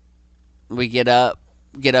out. We get up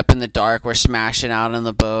in the dark. We're smashing out on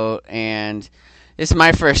the boat, and it's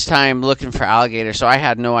my first time looking for alligators, so I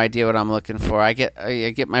had no idea what I'm looking for. I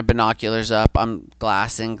get my binoculars up. I'm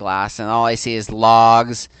glassing. All I see is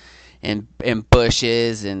logs and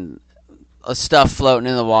bushes and stuff floating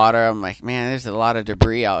in the water. I'm like, man, there's a lot of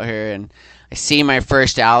debris out here, and I see my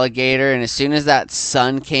first alligator, and as soon as that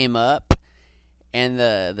sun came up and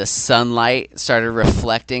the sunlight started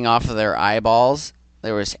reflecting off of their eyeballs,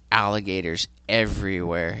 there was alligators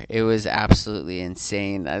everywhere. It was absolutely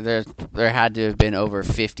insane. There had to have been over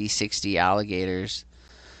 50, 60 alligators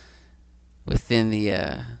within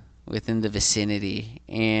the vicinity,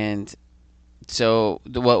 and so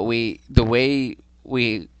the way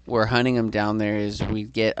we were hunting them down there is we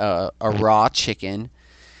get a raw chicken,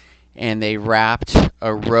 and they wrapped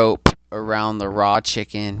a rope around the raw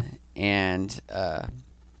chicken, and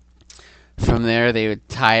from there they would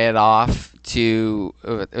tie it off to,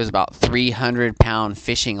 it was about 300-pound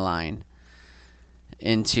fishing line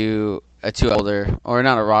into a 2-holder, or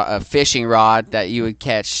not a fishing rod that you would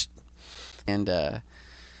catch, and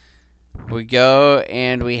we go,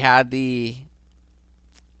 and we had the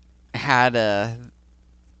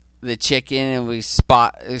chicken, and we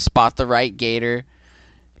spot the right gator.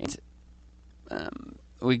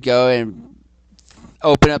 We go and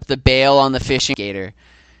open up the bail on the fishing gator.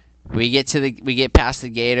 We get past the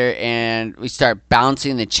gator, and we start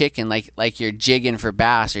bouncing the chicken like you're jigging for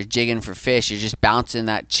bass or jigging for fish. You're just bouncing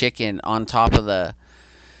that chicken on top of the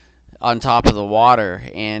water,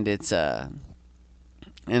 and it's and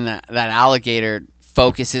that alligator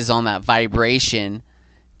focuses on that vibration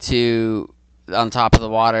on top of the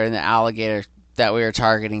water, and the alligator that we were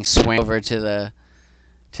targeting swam over to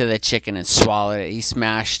the chicken and swallowed it. He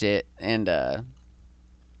smashed it, and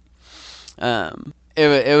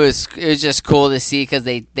it was just cool to see, because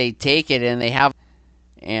they take it and they have,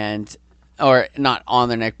 or not on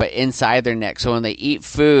their neck, but inside their neck. So when they eat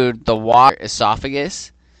food, the water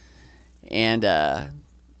esophagus, and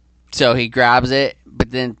so he grabs it. But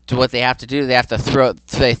then what they have to do,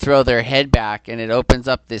 they throw their head back, and it opens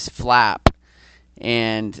up this flap,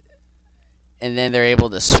 and then they're able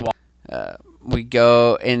to swallow. We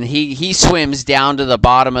go, and he swims down to the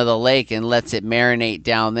bottom of the lake and lets it marinate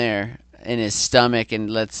down there in his stomach, and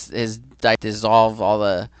lets his dissolve all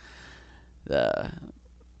the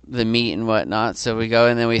meat and whatnot. So we go,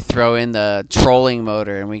 and then we throw in the trolling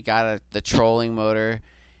motor, and we got the trolling motor,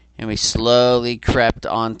 and we slowly crept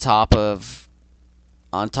on top of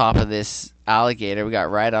this alligator. We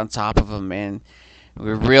got right on top of him, and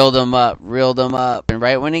we reeled him up, and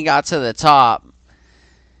right when he got to the top,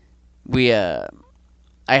 I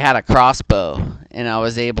had a crossbow, and I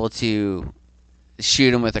was able to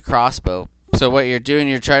shoot him with a crossbow. So what you're doing,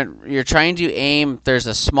 you're trying to aim. There's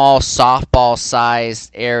a small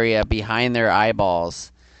softball-sized area behind their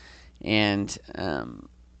eyeballs, and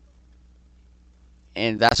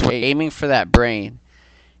that's where you're aiming for that brain.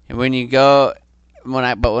 And when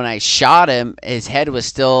I shot him, his head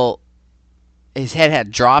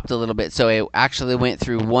had dropped a little bit, so it actually went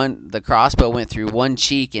through the crossbow went through one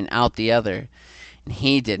cheek and out the other. And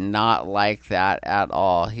he did not like that at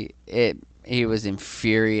all. He was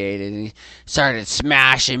infuriated. He started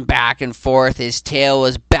smashing back and forth. His tail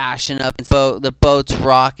was bashing up, and the boat's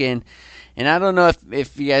rocking. And I don't know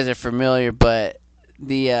if you guys are familiar, but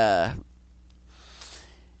the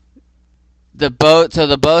boats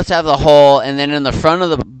have the hole, and then in the front of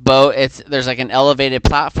the boat, there's like an elevated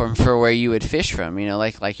platform for where you would fish from,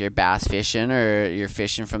 like you're bass fishing, or you're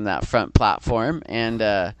fishing from that front platform. And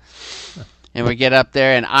And we get up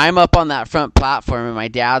there, and I'm up on that front platform, and my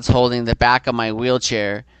dad's holding the back of my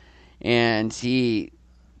wheelchair, and he's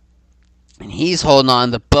holding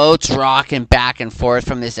on. The boat's rocking back and forth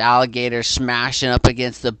from this alligator smashing up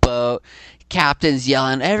against the boat. Captain's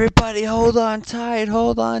yelling, "Everybody hold on tight,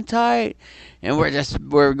 hold on tight." And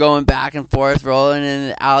we're going back and forth, rolling,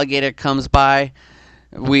 and the alligator comes by.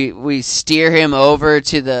 We steer him over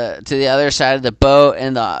to the other side of the boat,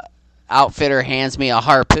 and the outfitter hands me a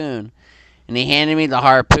harpoon. And he handed me the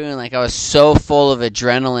harpoon like I was so full of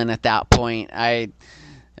adrenaline at that point.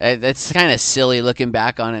 That's kind of silly looking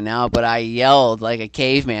back on it now, but I yelled like a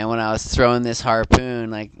caveman when I was throwing this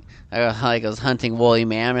harpoon, like I was hunting woolly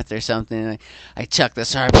mammoth or something. And I chucked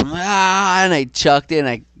this harpoon, and I chucked it, and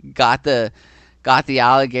I got the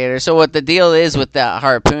alligator. So what the deal is with that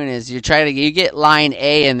harpoon is you get line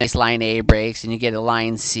A in case line A breaks, and you get a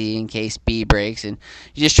line C in case B breaks, and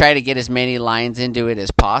you just try to get as many lines into it as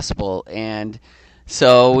possible. And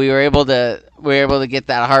so we were able to get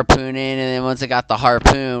that harpoon in, and then once I got the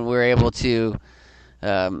harpoon, we were able to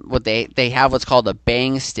they have what's called a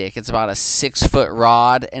bang stick. It's about a 6-foot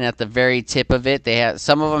rod, and at the very tip of it,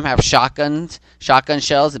 some of them have shotgun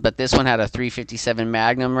shells, but this one had a .357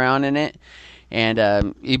 Magnum round in it. And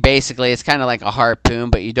it's kind of like a harpoon,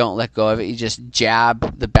 but you don't let go of it. You just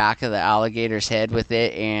jab the back of the alligator's head with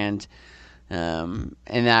it, and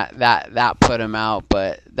that put him out.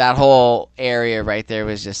 But that whole area right there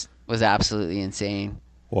was absolutely insane.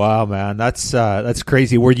 Wow, man, that's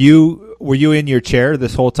crazy. Were you in your chair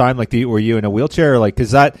this whole time? Like, were you in a wheelchair? Like,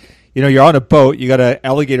 because that, you're on a boat, you got an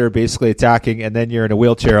alligator basically attacking, and then you're in a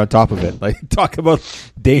wheelchair on top of it. Like, talk about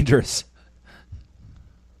dangerous.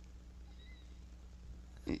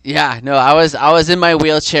 Yeah, no, I was in my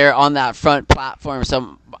wheelchair on that front platform.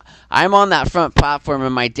 So I'm on that front platform,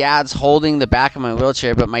 and my dad's holding the back of my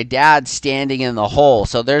wheelchair, but my dad's standing in the hole.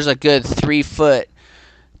 So there's a good 3 foot,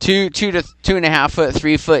 2 to 2.5 foot,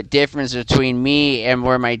 3 foot difference between me and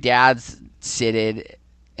where my dad's seated,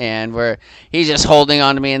 and where he's just holding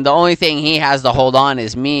on to me. And the only thing he has to hold on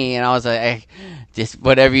is me. And I was like, hey, just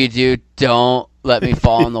whatever you do, don't let me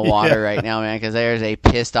fall in the water right now, man, because there's a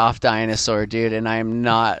pissed off dinosaur, dude, and I'm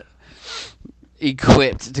not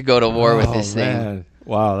equipped to go to war with this thing.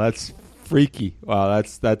 Wow, that's freaky. Wow,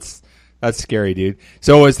 that's scary, dude.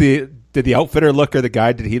 So did the outfitter look, or the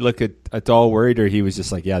guy, did he look at all worried, or he was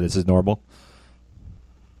just like, yeah, this is normal?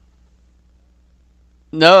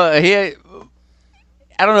 No, I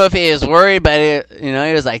don't know if he was worried, but he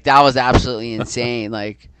was like, that was absolutely insane.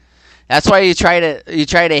 Like, that's why you try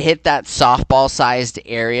to hit that softball-sized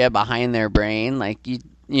area behind their brain. Like,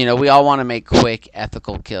 we all want to make quick,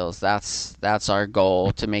 ethical kills. That's our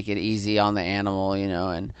goal, to make it easy on the animal,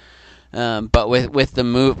 and but with the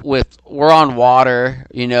move, we're on water,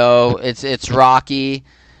 it's rocky.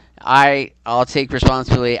 I'll take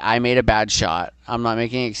responsibility. I made a bad shot. I'm not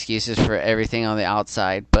making excuses for everything on the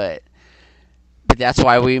outside, but that's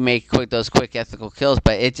why we make those quick ethical kills.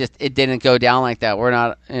 But it didn't go down like that. We're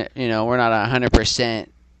not 100%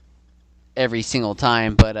 every single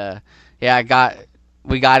time. But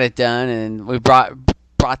we got it done, and we brought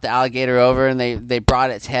the alligator over, and they brought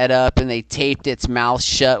its head up, and they taped its mouth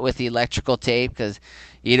shut with the electrical tape, because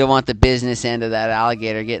you don't want the business end of that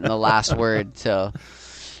alligator getting the last word. So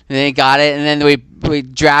and they got it, and then we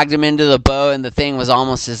dragged him into the boat, and the thing was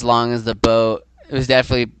almost as long as the boat. It was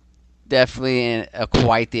definitely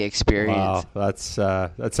quite the experience. Wow,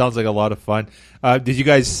 that sounds like a lot of fun. Did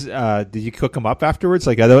you cook them up afterwards?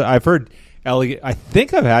 Like, I've heard alligator. I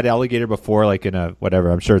think I've had alligator before, like in a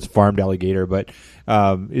whatever. I'm sure it's farmed alligator, but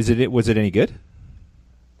was it any good?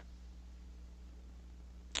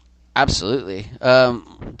 Absolutely.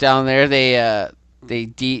 Down there,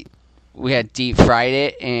 we had deep fried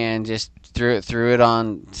it and just threw it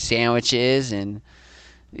on sandwiches, and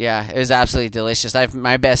yeah, it was absolutely delicious.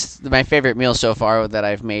 My favorite meal so far that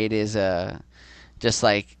I've made is just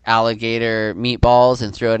like alligator meatballs,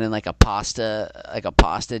 and throw it in like a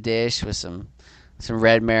pasta dish with some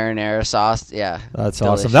red marinara sauce. Yeah, that's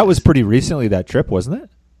delicious. Awesome. That was pretty recently, that trip, wasn't it?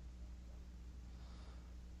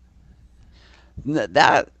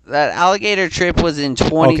 That alligator trip was in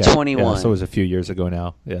 2021. Okay. Yeah, so it was a few years ago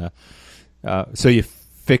now. Yeah. So you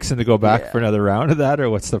fixing to go back for another round of that, or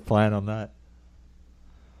what's the plan on that?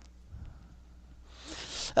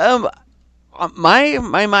 My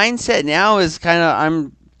mindset now is kind of,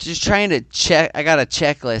 I'm just trying to check. I got a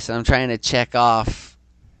checklist, and I'm trying to check off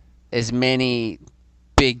as many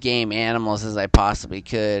big game animals as I possibly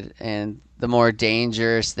could. And the more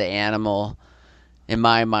dangerous the animal, in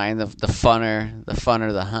my mind, the funner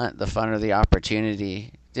the hunt, the funner the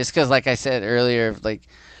opportunity. Just because, like I said earlier, like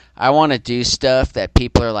I want to do stuff that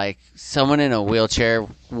people are like, someone in a wheelchair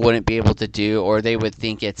wouldn't be able to do, or they would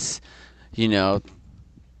think it's,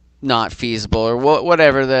 not feasible, or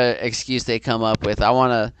whatever the excuse they come up with. I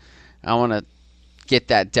want to get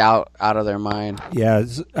that doubt out of their mind. Yeah.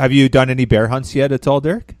 Have you done any bear hunts yet at all,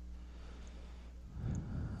 Derek?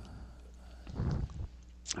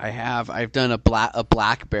 I have. I've done a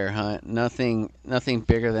black bear hunt. Nothing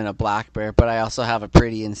bigger than a black bear, but I also have a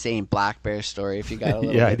pretty insane black bear story if you got a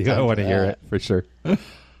little Yeah, I bit do. of I time want to for hear that. it for sure.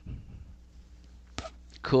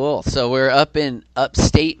 Cool. So we're up in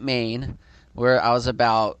upstate Maine, where I was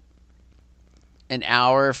about an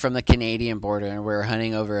hour from the Canadian border, and we're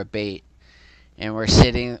hunting over a bait. And we're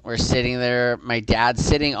sitting there. My dad's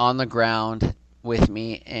sitting on the ground with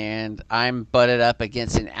me, and I'm butted up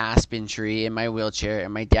against an aspen tree in my wheelchair,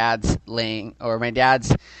 and my dad's sitting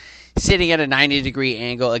at a 90-degree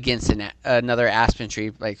angle against another aspen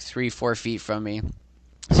tree, like 3-4 feet from me.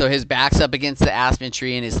 So his back's up against the aspen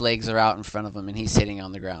tree, and his legs are out in front of him, and he's sitting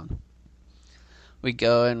on the ground. We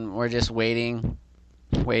go, and we're just waiting,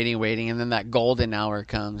 and then that golden hour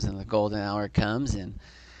comes, and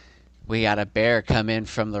we got a bear come in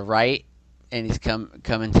from the right, and he's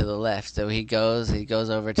coming to the left. So he goes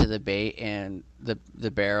over to the bait and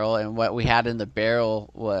the barrel, and what we had in the barrel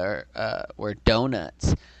were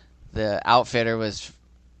donuts. The outfitter was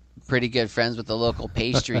pretty good friends with the local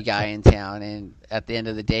pastry guy in town, and at the end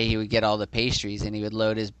of the day, he would get all the pastries, and he would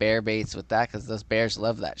load his bear baits with that because those bears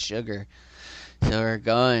love that sugar. So we're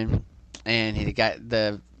going, and he got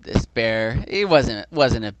this bear. He wasn't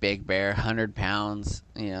a big bear, 100 pounds,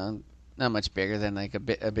 not much bigger than like a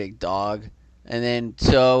big dog. And then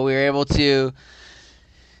so we were able to.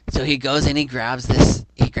 So he goes and he grabs this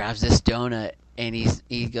donut, and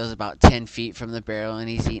he goes about 10 feet from the barrel, and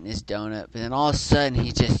he's eating his donut. But then all of a sudden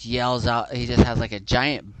he just yells out. He just has like a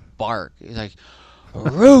giant bark. He's like,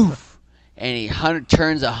 "Roof!" And he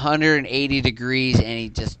turns 180 degrees, and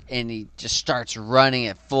he just starts running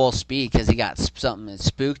at full speed because he got something that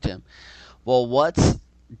spooked him. Well, what's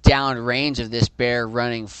downrange of this bear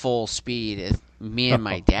running full speed is me and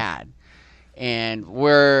my dad, and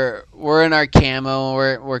we're in our camo.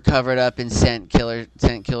 We're covered up in scent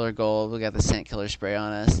killer gold. We got the scent killer spray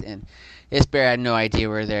on us, and this bear had no idea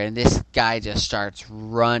we're there. And this guy just starts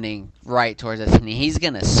running right towards us, and he's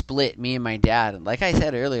gonna split me and my dad. And like I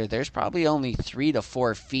said earlier, there's probably only 3 to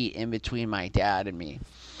 4 feet in between my dad and me.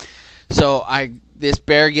 So this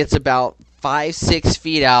bear gets about 5-6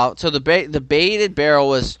 feet out. So the baited barrel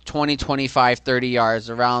was 20, 25, 30 yards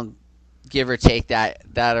around, give or take that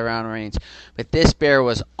around range. But this bear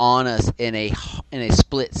was on us in a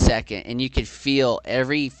split second, and you could feel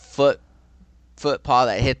every foot paw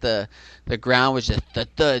that hit the ground was just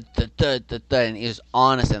thud, and he was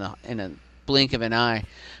on us in a blink of an eye.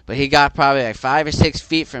 But he got probably like 5 or 6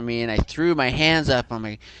 feet from me, and I threw my hands up. I'm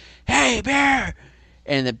like, "Hey, bear!"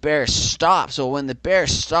 And the bear stopped. So when the bear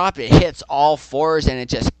stopped, it hits all fours, and it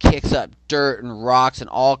just kicks up dirt and rocks and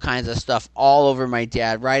all kinds of stuff all over my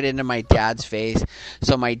dad, right into my dad's face.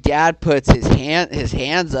 So my dad puts his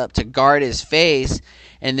hands up to guard his face,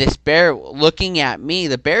 and this bear looking at me,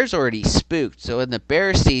 the bear's already spooked. So when the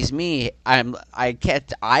bear sees me, I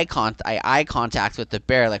get eye contact with the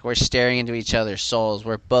bear, like we're staring into each other's souls.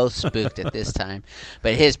 We're both spooked at this time,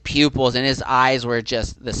 but his pupils and his eyes were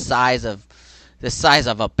just the size of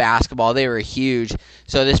a basketball. They were huge.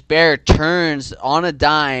 So this bear turns on a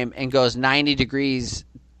dime and goes 90 degrees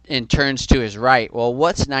and turns to his right. Well,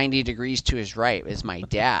 what's 90 degrees to his right is my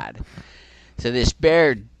dad. So this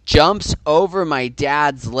bear jumps over my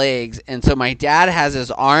dad's legs, and so my dad has his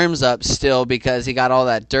arms up still because he got all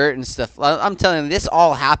that dirt and stuff. I'm telling you, this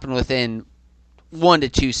all happened within 1 to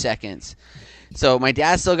 2 seconds. So my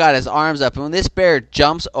dad still got his arms up, and when this bear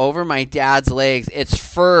jumps over my dad's legs, its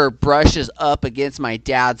fur brushes up against my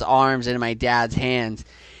dad's arms and my dad's hands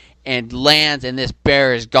and lands, and this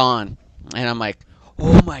bear is gone. And I'm like,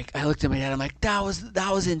 "Oh my," I looked at my dad, I'm like, that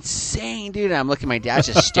was insane, dude. And I'm looking at my dad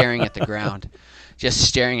just staring at the ground. Just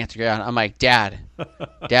staring at the ground. I'm like, Dad.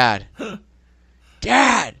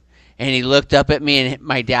 And he looked up at me, and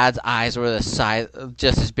my dad's eyes were the size,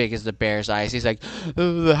 just as big as the bear's eyes. He's like,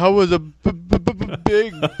 "That was a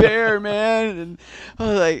big bear, man." And I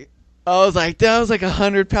was like, that was like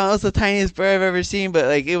 100 pounds, the tiniest bear I've ever seen. But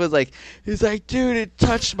like, it was like, he's like, "Dude, it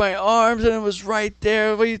touched my arms, and it was right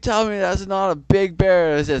there. What are you telling me? That's not a big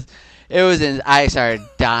bear." I started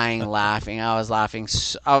dying laughing. I was laughing.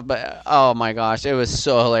 Oh my gosh, it was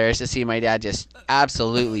so hilarious to see my dad just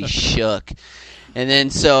absolutely shook. And then,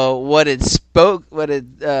 so what had spooked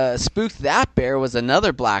that bear was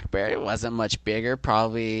another black bear. It wasn't much bigger.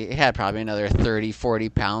 It had probably another 30, 40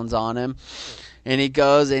 pounds on him. and he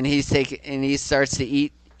goes and he starts to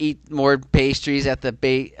eat more pastries at the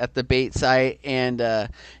bait site, and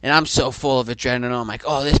I'm so full of adrenaline. I'm like,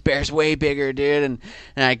 oh, this bear's way bigger, dude, and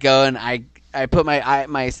I go and I put my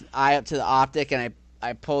eye up to the optic, and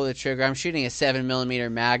I pull the trigger. I'm shooting a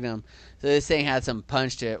 7mm Magnum, so this thing had some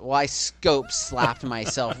punch to it. Well, I scope slapped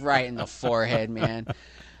myself right in the forehead, man.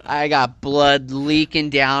 I got blood leaking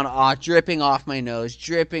down, dripping off my nose,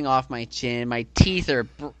 dripping off my chin. My teeth are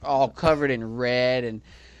all covered in red,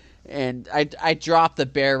 and I dropped the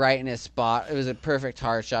bear right in his spot. It was a perfect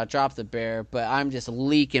heart shot. Dropped the bear, but I'm just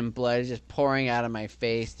leaking blood. It's just pouring out of my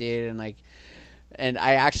face, dude. And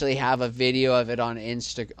I actually have a video of it on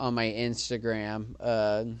my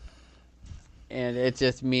Instagram. And it's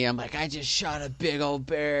just me. I'm like, I just shot a big old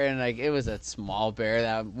bear, and like it was a small bear.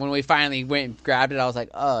 That when we finally went and grabbed it, I was like,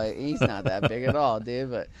 oh, he's not that big at all,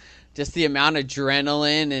 dude. But just the amount of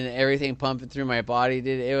adrenaline and everything pumping through my body,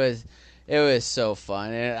 dude, it was so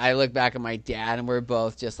fun. And I look back at my dad, and we're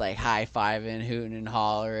both just like high-fiving, hooting and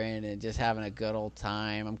hollering, and just having a good old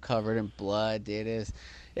time. I'm covered in blood, dude.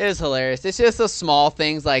 It was hilarious. It's just the small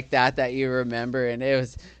things like that you remember, and it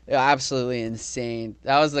was absolutely insane.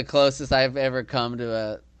 That was the closest I've ever come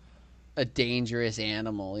to a dangerous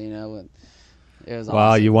animal, you know. It was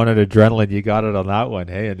wow, awesome. You wanted adrenaline. You got it on that one,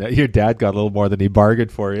 hey? And your dad got a little more than he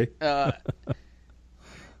bargained for you.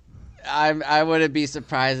 I wouldn't be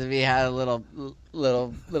surprised if he had a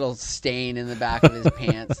little stain in the back of his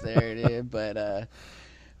pants there, dude. But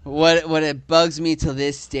what it bugs me to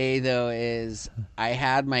this day though is I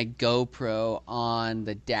had my GoPro on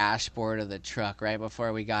the dashboard of the truck right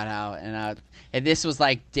before we got out, and this was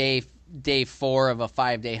like day 4 of a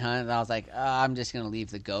 5-day hunt. And I was like, I'm just gonna leave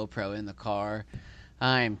the GoPro in the car.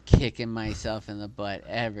 I'm kicking myself in the butt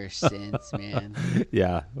ever since, man.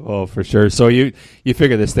 Yeah, well, for sure. So you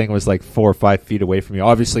figure this thing was like 4 or 5 feet away from you.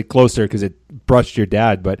 Obviously closer because it brushed your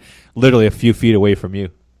dad, but literally a few feet away from you.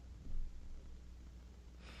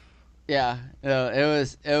 Yeah, no, it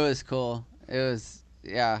was cool. It was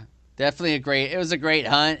definitely it was a great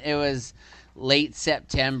hunt. It was late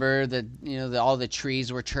September. All the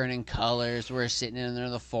trees were turning colors. We're sitting in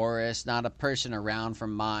the forest, not a person around for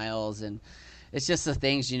miles, and it's just the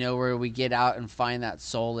things, where we get out and find that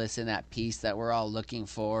solace and that peace that we're all looking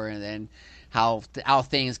for, and then how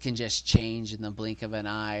things can just change in the blink of an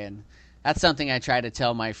eye. And that's something I try to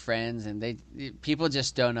tell my friends, and people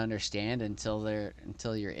just don't understand until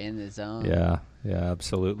you're in the zone. Yeah,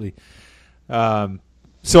 absolutely.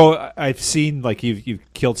 So I've seen like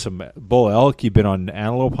you've killed some bull elk. You've been on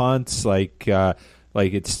antelope hunts. Like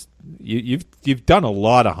it's you've done a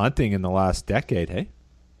lot of hunting in the last decade, hey?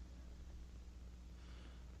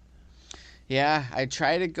 Yeah, I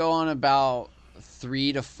try to go on about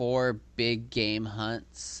 3 to 4 big game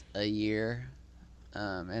hunts a year.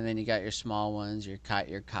 And then you got your small ones, your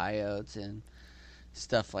coyotes and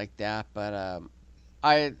stuff like that. But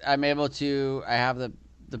I'm able to. I have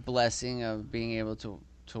the blessing of being able to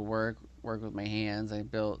work with my hands.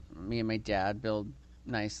 Me and my dad build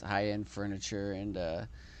nice high end furniture, and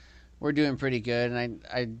we're doing pretty good. And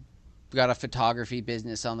I got a photography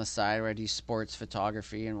business on the side where I do sports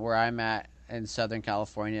photography. And where I'm at in Southern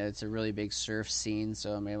California, it's a really big surf scene,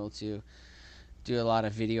 so I'm able to do a lot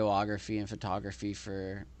of videography and photography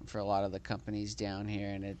for a lot of the companies down here,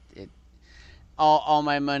 and all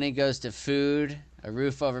my money goes to food, a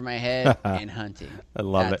roof over my head, and hunting. I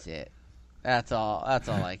love That's it. That's all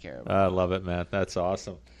I care about. I love it, man. That's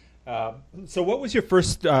awesome. So what was your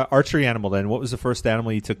first archery animal then? What was the first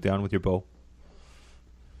animal you took down with your bow?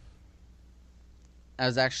 I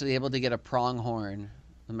was actually able to get a pronghorn.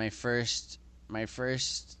 My first.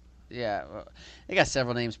 Yeah, well, they got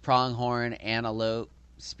several names: pronghorn, antelope,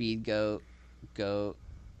 speed goat,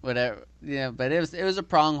 whatever. Yeah, but it was a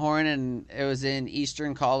pronghorn, and it was in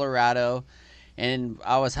eastern Colorado, and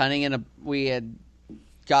I was hunting we had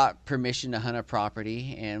got permission to hunt a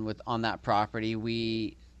property, and on that property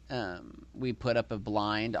we put up a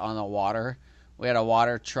blind on the water. We had a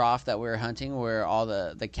water trough that we were hunting where all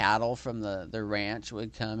the cattle from the ranch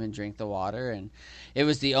would come and drink the water. And it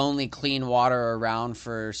was the only clean water around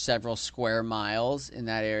for several square miles in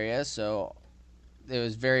that area. So it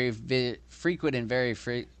was very frequent and very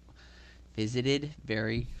visited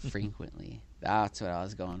very frequently. That's what I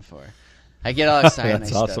was going for. I get all excited. That's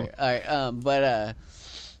and I awesome. Stutter. All right,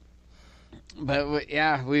 but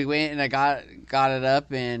yeah, we went and I got it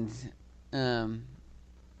up, and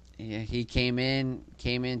yeah, he came in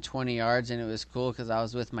 20 yards, and it was cool because I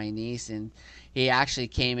was with my niece, and he actually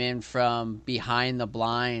came in from behind the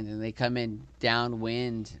blind, and they come in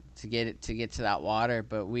downwind to get to that water.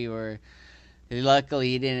 But we were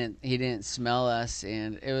Luckily, he didn't smell us,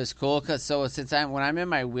 and it was cool because when I'm in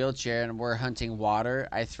my wheelchair and we're hunting water,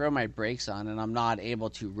 I throw my brakes on and I'm not able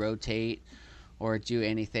to rotate or do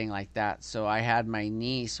anything like that. So I had my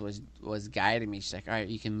niece was guiding me. She's like, "All right,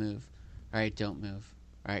 you can move. All right, don't move.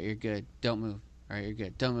 All right, you're good. Don't move. All right, you're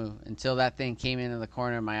good. Don't move." Until that thing came into the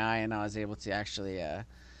corner of my eye, and I was able to actually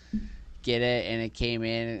get it, and it came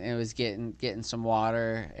in, and it was getting some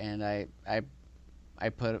water, and I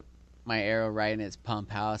put my arrow right in its pump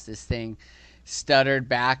house. This thing stuttered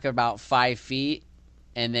back about 5 feet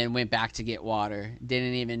and then went back to get water.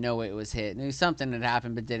 Didn't even know it was hit. Knew something had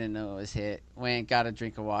happened, but didn't know it was hit. Went, got a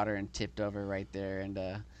drink of water, and tipped over right there.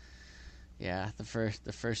 And yeah, the first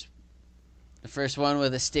one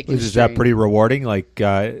with a stick and Is string. that pretty rewarding? Like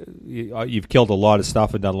you've killed a lot of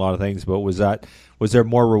stuff and done a lot of things, but was there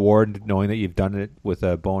more reward knowing that you've done it with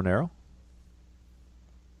a bow and arrow?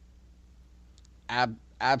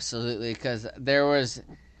 Absolutely, because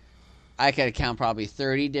I could count probably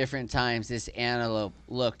 30 different times this antelope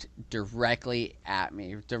looked directly at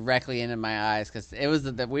me, directly into my eyes, because it was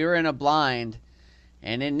that we were in a blind,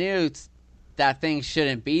 and it knew that thing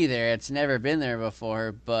shouldn't be there. It's never been there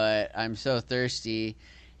before, but I'm so thirsty,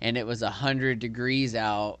 and it was 100 degrees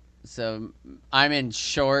out, so I'm in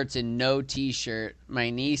shorts and no t-shirt.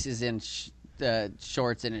 My niece is in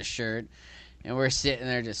shorts and a shirt. And we're sitting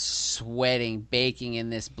there just sweating, baking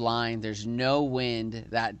in this blind. There's no wind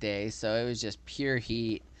that day, so it was just pure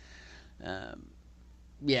heat.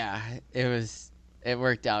 Yeah, it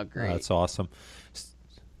worked out great. Oh, that's awesome.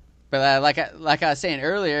 But like I was saying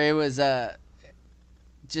earlier, it was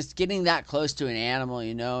just getting that close to an animal,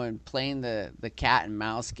 and playing the cat and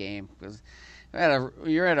mouse game. Because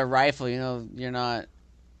you're at a rifle,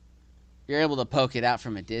 you're able to poke it out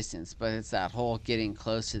from a distance, but it's that whole getting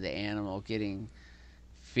close to the animal,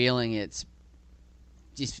 feeling it's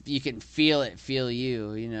just, you can feel it feel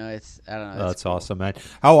you, it's, I don't know. That's cool. Awesome, man.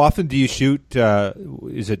 How often do you shoot?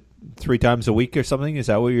 Is it 3 times a week or something? Is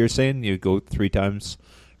that what you're saying? You go 3 times,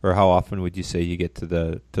 or how often would you say you get to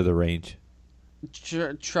the range?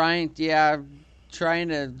 Trying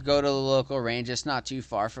to go to the local range. It's not too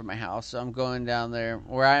far from my house, so I'm going down there.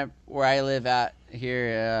 Where I live at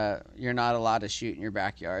here, you're not allowed to shoot in your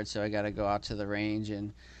backyard, so I got to go out to the range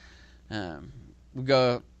and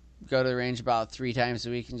go to the range about 3 times a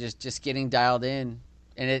week and just getting dialed in.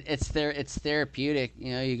 And it's therapeutic.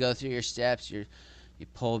 You go through your steps. You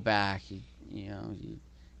pull back. You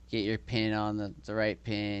get your pin on the right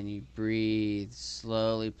pin. You breathe.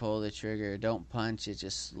 Slowly pull the trigger. Don't punch it.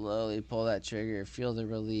 Just slowly pull that trigger. Feel the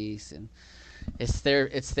release. And it's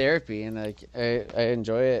therapy, and I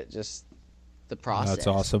enjoy it. Just the process. That's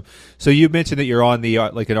awesome. So you mentioned that you're on the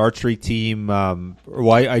an archery team.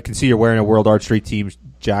 I can see you're wearing a World Archery Team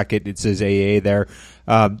jacket. It says AA there.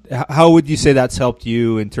 How would you say that's helped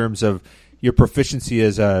you in terms of your proficiency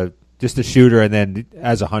as just a shooter and then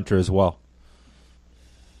as a hunter as well?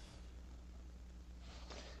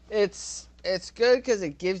 It's good because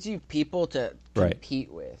it gives you people to compete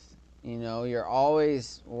with. We're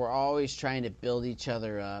always trying to build each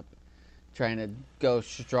other up, trying to go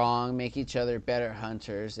strong, make each other better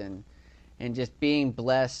hunters, and just being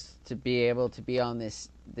blessed to be able to be on this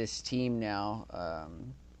team now.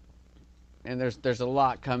 And there's a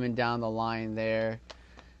lot coming down the line there,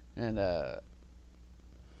 and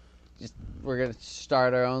we're gonna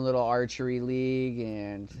start our own little archery league,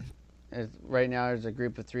 and right now there's a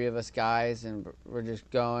group of 3 of us guys, and we're just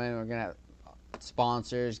going. We're gonna have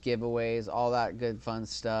sponsors, giveaways, all that good fun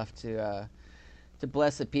stuff to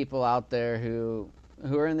bless the people out there who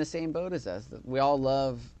are in the same boat as us. We all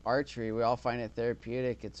love archery. We all find it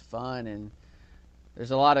therapeutic. It's fun, and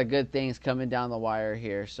there's a lot of good things coming down the wire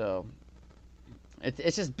here. So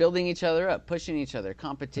it's just building each other up, pushing each other,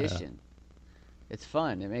 competition. Yeah. It's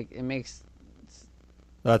fun. It makes.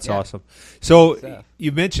 That's awesome. So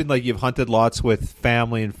you mentioned you've hunted lots with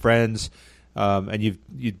family and friends, and you've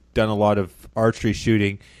done a lot of archery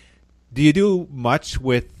shooting. Do you do much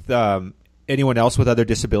with anyone else with other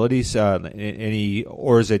disabilities?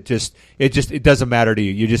 Or is it just it doesn't matter to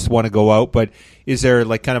you? You just want to go out, but is there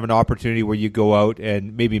kind of an opportunity where you go out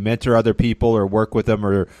and maybe mentor other people or work with them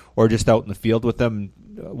or just out in the field with them?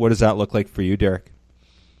 What does that look like for you, Derek?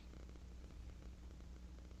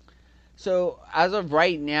 So as of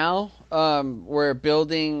right now, we're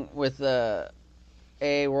building with a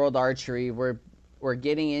World Archery. We're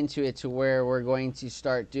getting into it to where we're going to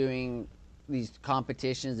start doing these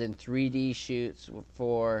competitions and 3D shoots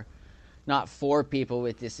not for people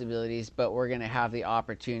with disabilities, but we're going to have the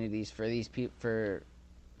opportunities for for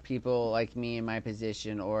people like me in my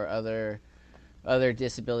position or other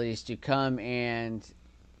disabilities to come and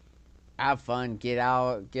have fun, get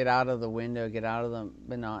out of the window, get out of the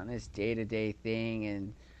monotonous day-to-day thing,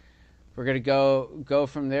 and we're gonna go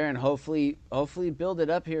from there, and hopefully build it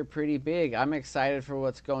up here pretty big. I'm excited for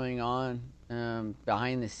what's going on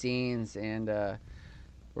behind the scenes, and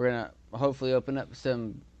we're gonna hopefully open up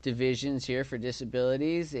some divisions here for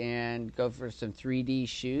disabilities and go for some 3D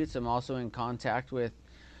shoots. I'm also in contact with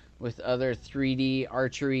other 3D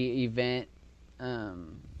archery event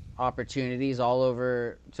opportunities all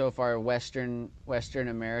over so far Western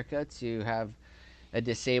America to have a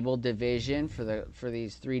disabled division for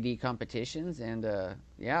these 3D competitions. And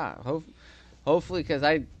hopefully, because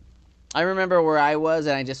I remember where I was,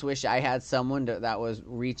 and I just wish I had someone that was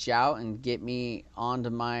reach out and get me onto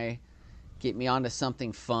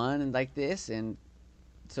something fun and like this. And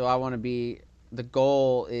so I want to be, the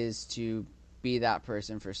goal is to be that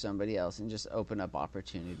person for somebody else and just open up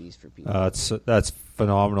opportunities for people. That's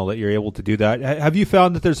phenomenal that you're able to do that. Have you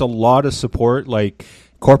found that there's a lot of support, like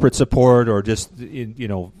corporate support or just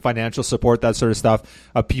financial support, that sort of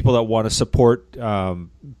stuff, of people that want to support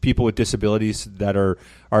people with disabilities that are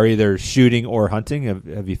either shooting or hunting?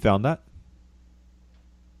 Have you found that?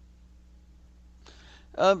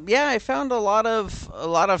 I found a lot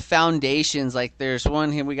of foundations. Like there's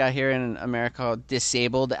one here we got here in America called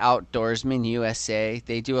Disabled Outdoorsmen USA.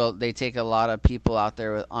 They take a lot of people out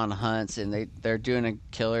there on hunts, and they're doing a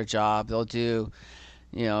killer job. They'll do,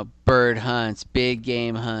 bird hunts, big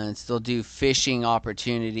game hunts. They'll do fishing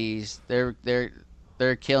opportunities. They're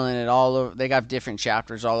killing it all over. They got different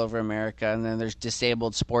chapters all over America. And then there's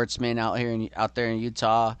Disabled Sportsmen out there in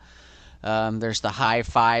Utah. There's the High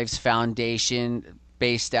Fives Foundation,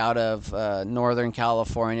 based out of Northern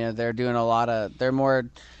California. They're doing they're more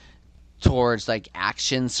towards like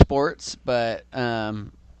action sports, but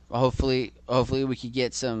hopefully we could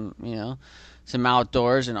get some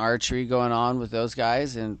outdoors and archery going on with those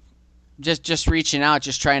guys, and just reaching out,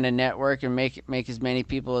 just trying to network and make as many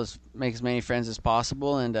friends as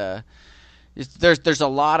possible. And there's a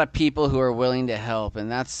lot of people who are willing to help, and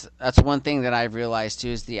that's one thing that I've realized too,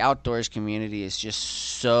 is the outdoors community is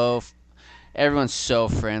just everyone's so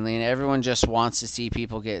friendly, and everyone just wants to see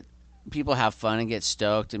people have fun and get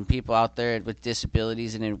stoked, and people out there with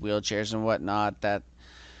disabilities and in wheelchairs and whatnot, that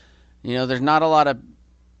there's not a lot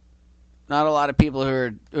of people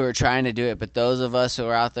who are trying to do it, but those of us who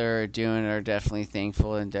are out there doing it are definitely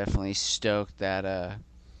thankful and definitely stoked that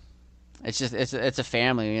it's a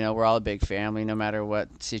family. We're all a big family, no matter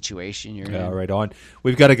what situation you're in. Yeah, right on.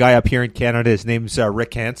 We've got a guy up here in Canada. His name's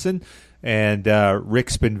Rick Hansen. And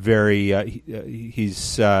Rick's been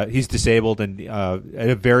he's disabled and at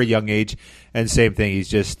a very young age, and same thing. He's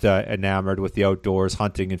just enamored with the outdoors,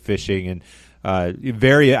 hunting and fishing, and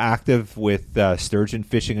very active with sturgeon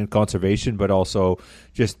fishing and conservation, but also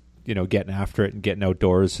just getting after it and getting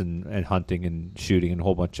outdoors and hunting and shooting and a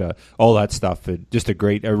whole bunch of all that stuff. And just a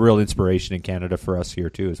real inspiration in Canada for us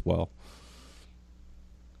here too as well.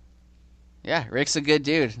 Yeah, Rick's a good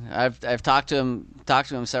dude. I've talked to him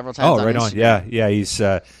several times. Oh, right on. Yeah, he's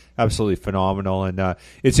absolutely phenomenal. And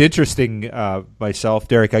it's interesting. Myself,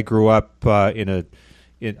 Derek, I grew up out in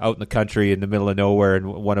the country in the middle of nowhere, and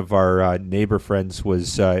one of our neighbor friends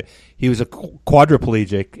was he was a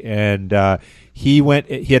quadriplegic, and he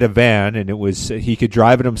had a van, and he could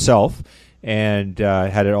drive it himself, and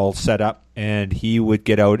had it all set up, and he would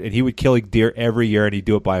get out and he would kill a deer every year, and he'd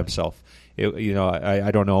do it by himself. I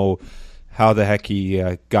don't know how the heck he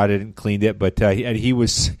got it and cleaned it, but he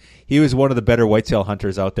was one of the better whitetail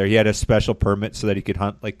hunters out there. He had a special permit so that he could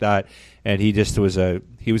hunt like that, and he was a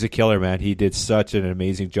killer, man. He did such an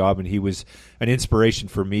amazing job, and he was an inspiration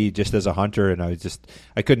for me just as a hunter. And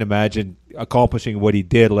I couldn't imagine accomplishing what he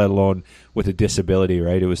did, let alone with a disability.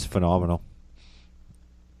 Right? It was phenomenal.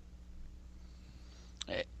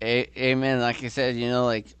 Amen. Like I said,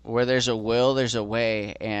 like where there's a will, there's a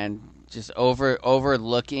way, and just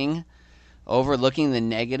overlooking the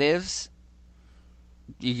negatives,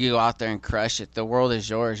 you go out there and crush it. The world is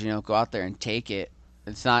yours. Go out there and take it.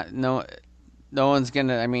 It's not no one's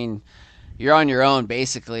gonna. I mean, you're on your own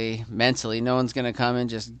basically mentally. No one's gonna come and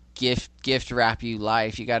just gift wrap you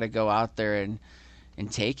life. You got to go out there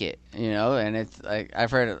and take it. And it's like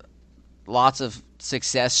I've heard lots of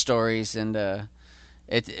success stories, and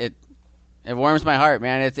it warms my heart,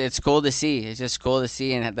 man. It's cool to see. It's just cool to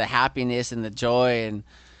see, and the happiness and the joy, and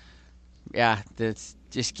yeah, that's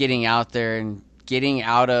just getting out there and getting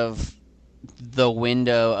out of the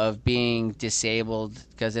window of being disabled,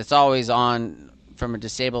 because it's always on from a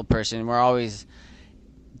disabled person. We're always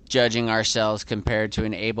judging ourselves compared to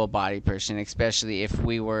an able-bodied person, especially if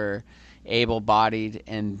we were able-bodied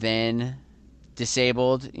and then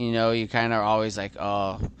disabled. You kind of are always like,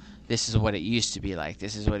 oh, this is what it used to be like.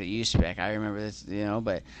 This is what it used to be like. I remember this,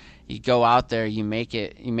 but you go out there, you make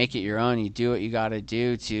it your own. You do what you got to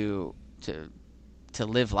do to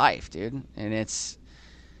live life, dude. And it's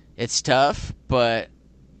tough, but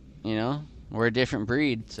we're a different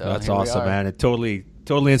breed. So that's awesome, man. It totally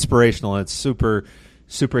inspirational. And it's super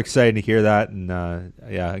exciting to hear that, and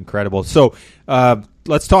yeah, incredible. So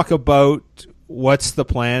let's talk about what's the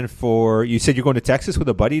plan for. You said you're going to Texas with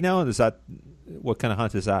a buddy now. What kind of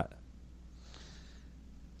hunt is that?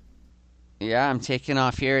 Yeah, I'm taking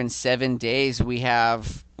off here in 7 days. We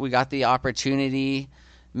got the opportunity.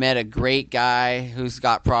 Met a great guy who's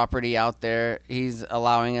got property out there. He's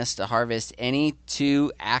allowing us to harvest any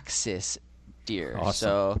 2-axis deer. Awesome.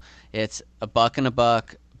 So it's a buck and a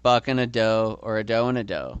buck and a doe, or a doe and a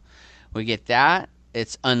doe. We get that.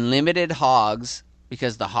 It's unlimited hogs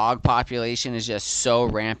because the hog population is just so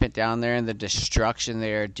rampant down there, and the destruction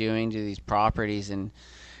they are doing to these properties, and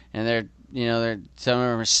they're some of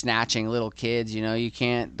them are snatching little kids. You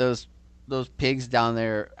can't, those pigs down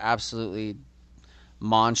there are absolutely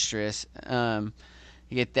monstrous. You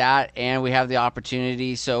get that, and we have the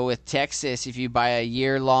opportunity. So with Texas, if you buy a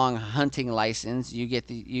year-long hunting license, you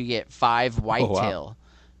get 5 whitetail, wow.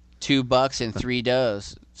 2 bucks and 3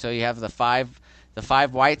 does. So you have the five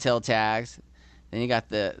whitetail tags. Then you got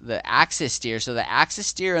the axis deer. So the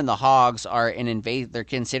axis deer and the hogs are they're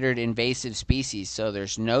considered invasive species. So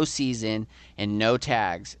there's no season and no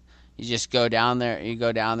tags. You just go down there. You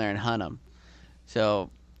go down there and hunt them. So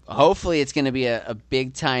hopefully it's going to be a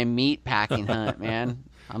big time meat packing hunt, man.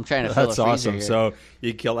 I'm trying to fill That's a freezer awesome. here. So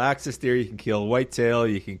you can kill axis deer, you can kill whitetail,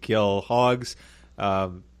 you can kill hogs.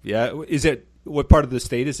 Yeah, what part of the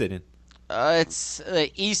state is it in? It's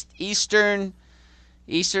the eastern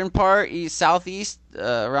part, southeast,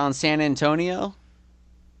 around San Antonio,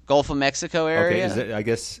 Gulf of Mexico area. Okay, I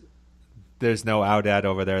guess there's no Aoudad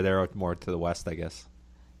over there. They're more to the west, I guess.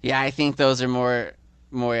 Yeah, I think those are more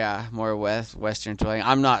western dwelling.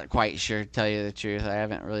 I'm not quite sure, to tell you the truth. I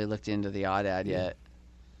haven't really looked into the Aoudad yet.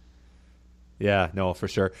 Yeah, no, for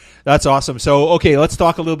sure. That's awesome. So, okay, let's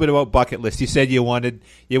talk a little bit about bucket list. You said you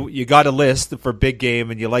got a list for big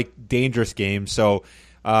game and you like dangerous games. So,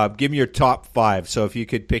 give me your top 5. So, if you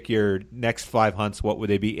could pick your next 5 hunts, what would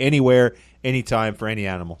they be? Anywhere, anytime, for any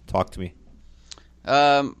animal. Talk to me.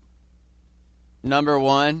 Number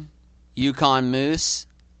 1, Yukon moose.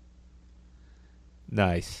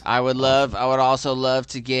 Nice. I would also love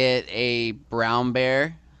to get a brown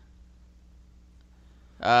bear.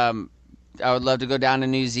 I would love to go down to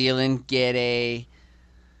New Zealand, get a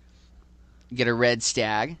red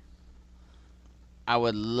stag. I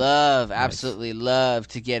would absolutely love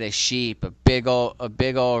to get a sheep. A big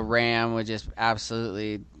old ram would just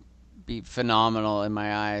absolutely be phenomenal in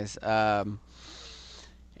my eyes. And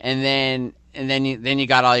then you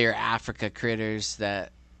got all your Africa critters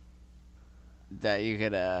that you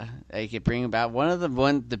could bring about. One of the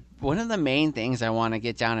main things I want to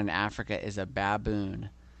get down in Africa is a baboon.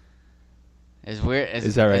 As weird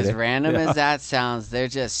as random as that sounds, they're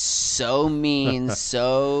just so mean,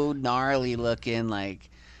 so gnarly looking.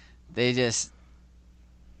 Like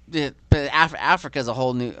but Africa's a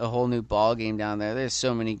whole new ball game down there. There's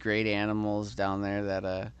so many great animals down there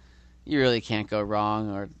that you really can't go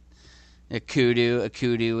wrong. Or a kudu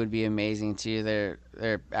would be amazing too. They're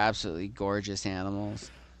absolutely gorgeous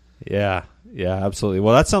animals. Yeah, absolutely.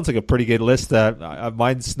 Well, that sounds like a pretty good list.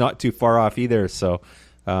 Mine's not too far off either. So,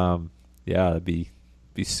 yeah, it'd be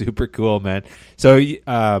super cool, man. So, you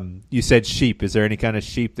said sheep. Is there any kind of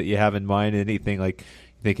sheep that you have in mind? Anything like you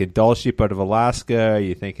thinking Dall sheep out of Alaska? Are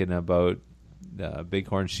you thinking about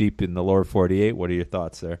bighorn sheep in the lower 48? What are your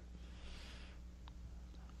thoughts there?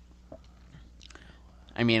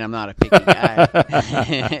 I mean, I'm not a picky guy.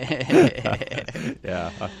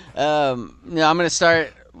 Yeah. I'm gonna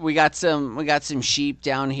start. We got some sheep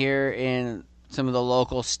down here in some of the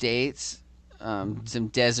local states. Some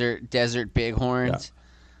desert bighorns.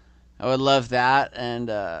 Yeah. I would love that,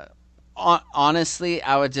 and honestly,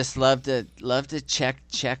 I would just love to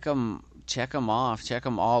check them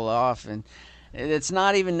all off, and it's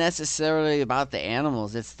not even necessarily about the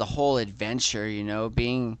animals. It's the whole adventure,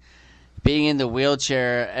 being in the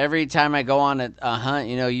wheelchair. Every time I go on a hunt,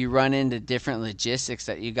 you run into different logistics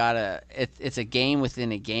that you gotta. It's a game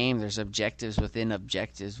within a game. There's objectives within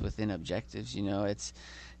objectives within objectives. It's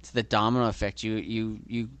the domino effect.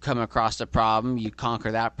 You come across a problem, you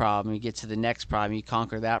conquer that problem. You get to the next problem, you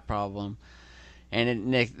conquer that problem,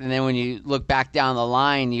 and then when you look back down the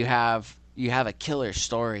line, you have a killer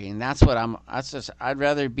story, and I'd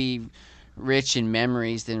rather be rich in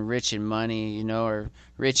memories than rich in money, or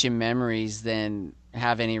rich in memories than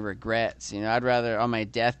have any regrets. I'd rather on my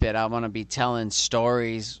deathbed I want to be telling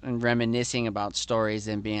stories and reminiscing about stories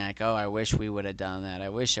than being like, oh, I wish we would have done that. I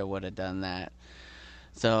wish I would have done that.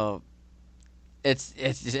 So it's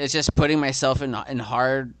just putting myself in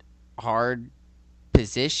hard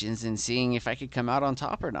positions and seeing if I could come out on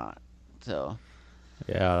top or not. So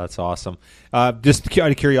yeah, that's awesome. Just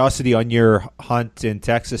out of curiosity, on your hunt in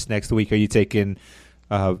Texas next week, are you taking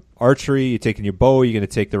archery? Are you taking your bow? Are you going to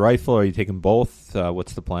take the rifle? Or are you taking both?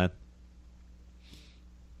 What's the plan?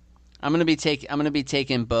 I'm gonna be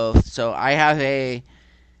taking both. So I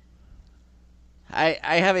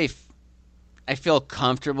feel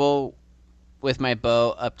comfortable with my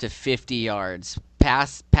bow up to 50 yards.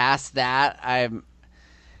 Past that, I'm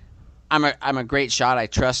a great shot. I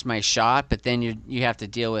trust my shot, but then you have to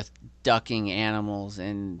deal with ducking animals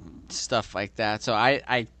and stuff like that. So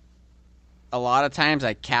I a lot of times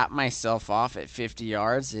I cap myself off at 50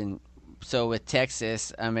 yards, and so with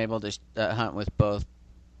Texas, I'm able to hunt with both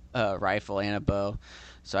rifle and a bow.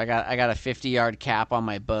 So I got a 50-yard cap on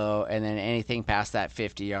my bow, and then anything past that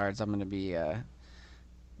 50 yards, I'm going to be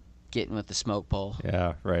getting with the smoke pole.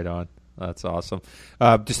 Yeah, right on. That's awesome.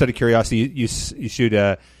 Just out of curiosity, you shoot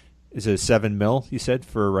is it a 7mm, you said,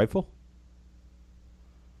 for a rifle?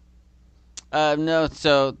 No,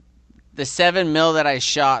 so the 7mm that I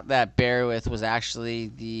shot that bear with was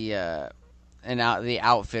actually the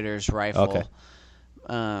outfitter's rifle. Okay.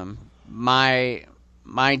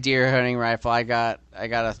 My deer hunting rifle, I got a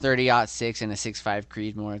 30-06 and a 6.5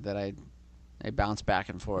 Creedmoor that I bounce back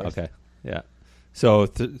and forth. Okay, yeah. So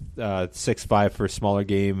 6.5 for smaller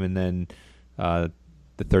game, and then the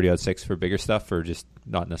 30-06 for bigger stuff, or just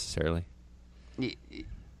not necessarily?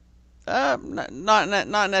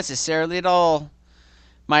 Not necessarily at all.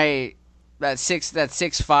 That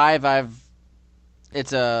 6.5,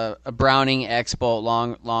 it's a Browning X-Bolt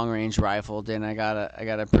long range rifle. Then I got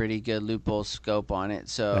a pretty good loophole scope on it.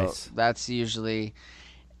 So nice. That's usually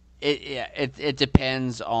it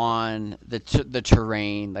depends on the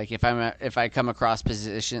terrain. Like if I come across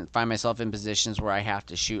find myself in positions where I have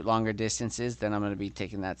to shoot longer distances, then I'm going to be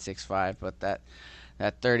taking that 6.5. But that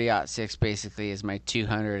 30-06 basically is my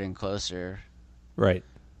 200 and closer. Right.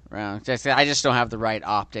 Round. I just don't have the right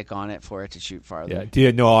optic on it for it to shoot farther. Yeah. Do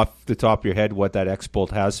you know off the top of your head what that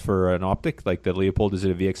X-Bolt has for an optic? Like the Leopold, is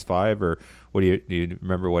it a VX5 or what? Do you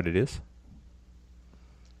remember what it is?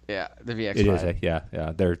 Yeah, the VX5. It is.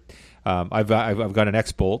 Yeah. They're. I've got an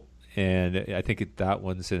X-Bolt, and I think that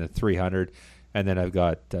one's in a 300, and then I've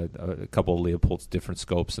got a couple of Leopold's different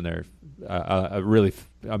scopes, and they're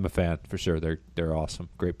I'm a fan for sure. They're awesome,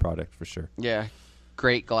 great product for sure. Yeah,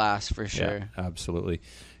 great glass for sure. Yeah, absolutely.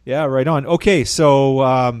 Yeah, right on. Okay,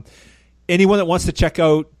 so anyone that wants to check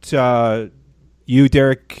out you,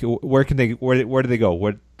 Derek, where do they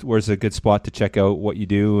go? Where's a good spot to check out what you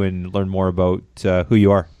do and learn more about who you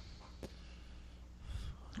are?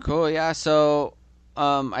 Cool. Yeah. So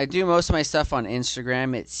I do most of my stuff on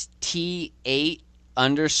Instagram. It's T8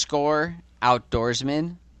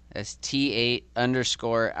 _outdoorsman. That's T8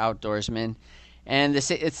 _outdoorsman. And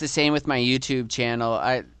it's the same with my YouTube channel.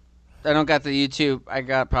 I don't got the YouTube. I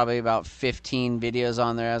got probably about 15 videos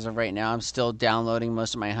on there as of right now. I'm still downloading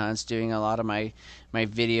most of my hunts, doing a lot of my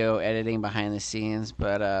video editing behind the scenes.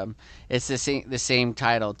 But it's the same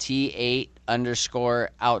title, T8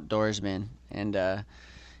 _outdoorsman. And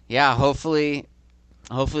yeah, hopefully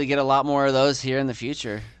get a lot more of those here in the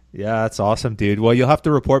future. Yeah, that's awesome, dude. Well, you'll have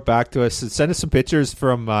to report back to us. Send us some pictures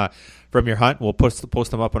from your hunt. We'll post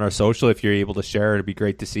them up on our social if you're able to share. It'd be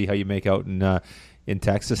great to see how you make out in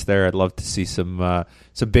Texas there. I'd love to see some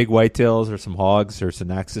big whitetails or some hogs or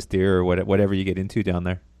some axis deer or whatever you get into down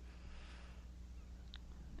there.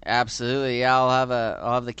 Absolutely. Yeah,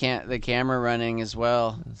 I'll have the camera running as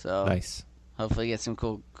well. So nice. Hopefully get some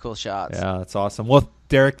cool shots. Yeah, that's awesome. Well,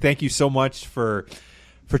 Derek, thank you so much for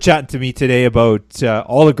chatting to me today about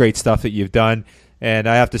all the great stuff that you've done. And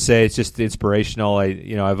I have to say, it's just inspirational. I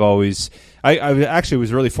actually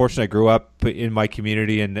was really fortunate. I grew up in my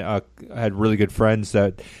community and had really good friends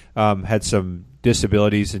that had some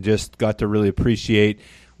disabilities, and just got to really appreciate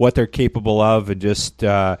what they're capable of, and just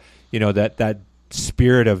that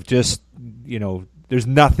spirit of just there's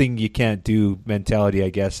nothing you can't do mentality, I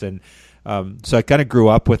guess. And so I kind of grew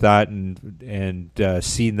up with that and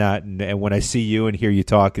seen that, and when I see you and hear you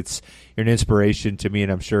talk, you're an inspiration to me,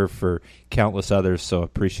 and I'm sure for countless others. So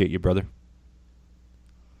appreciate you, brother.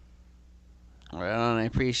 Right on. I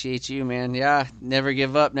appreciate you, man. Yeah, never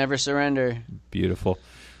give up, never surrender. Beautiful.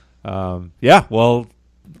 Yeah, well,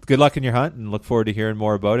 good luck in your hunt, and look forward to hearing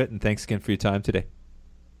more about it. And thanks again for your time today.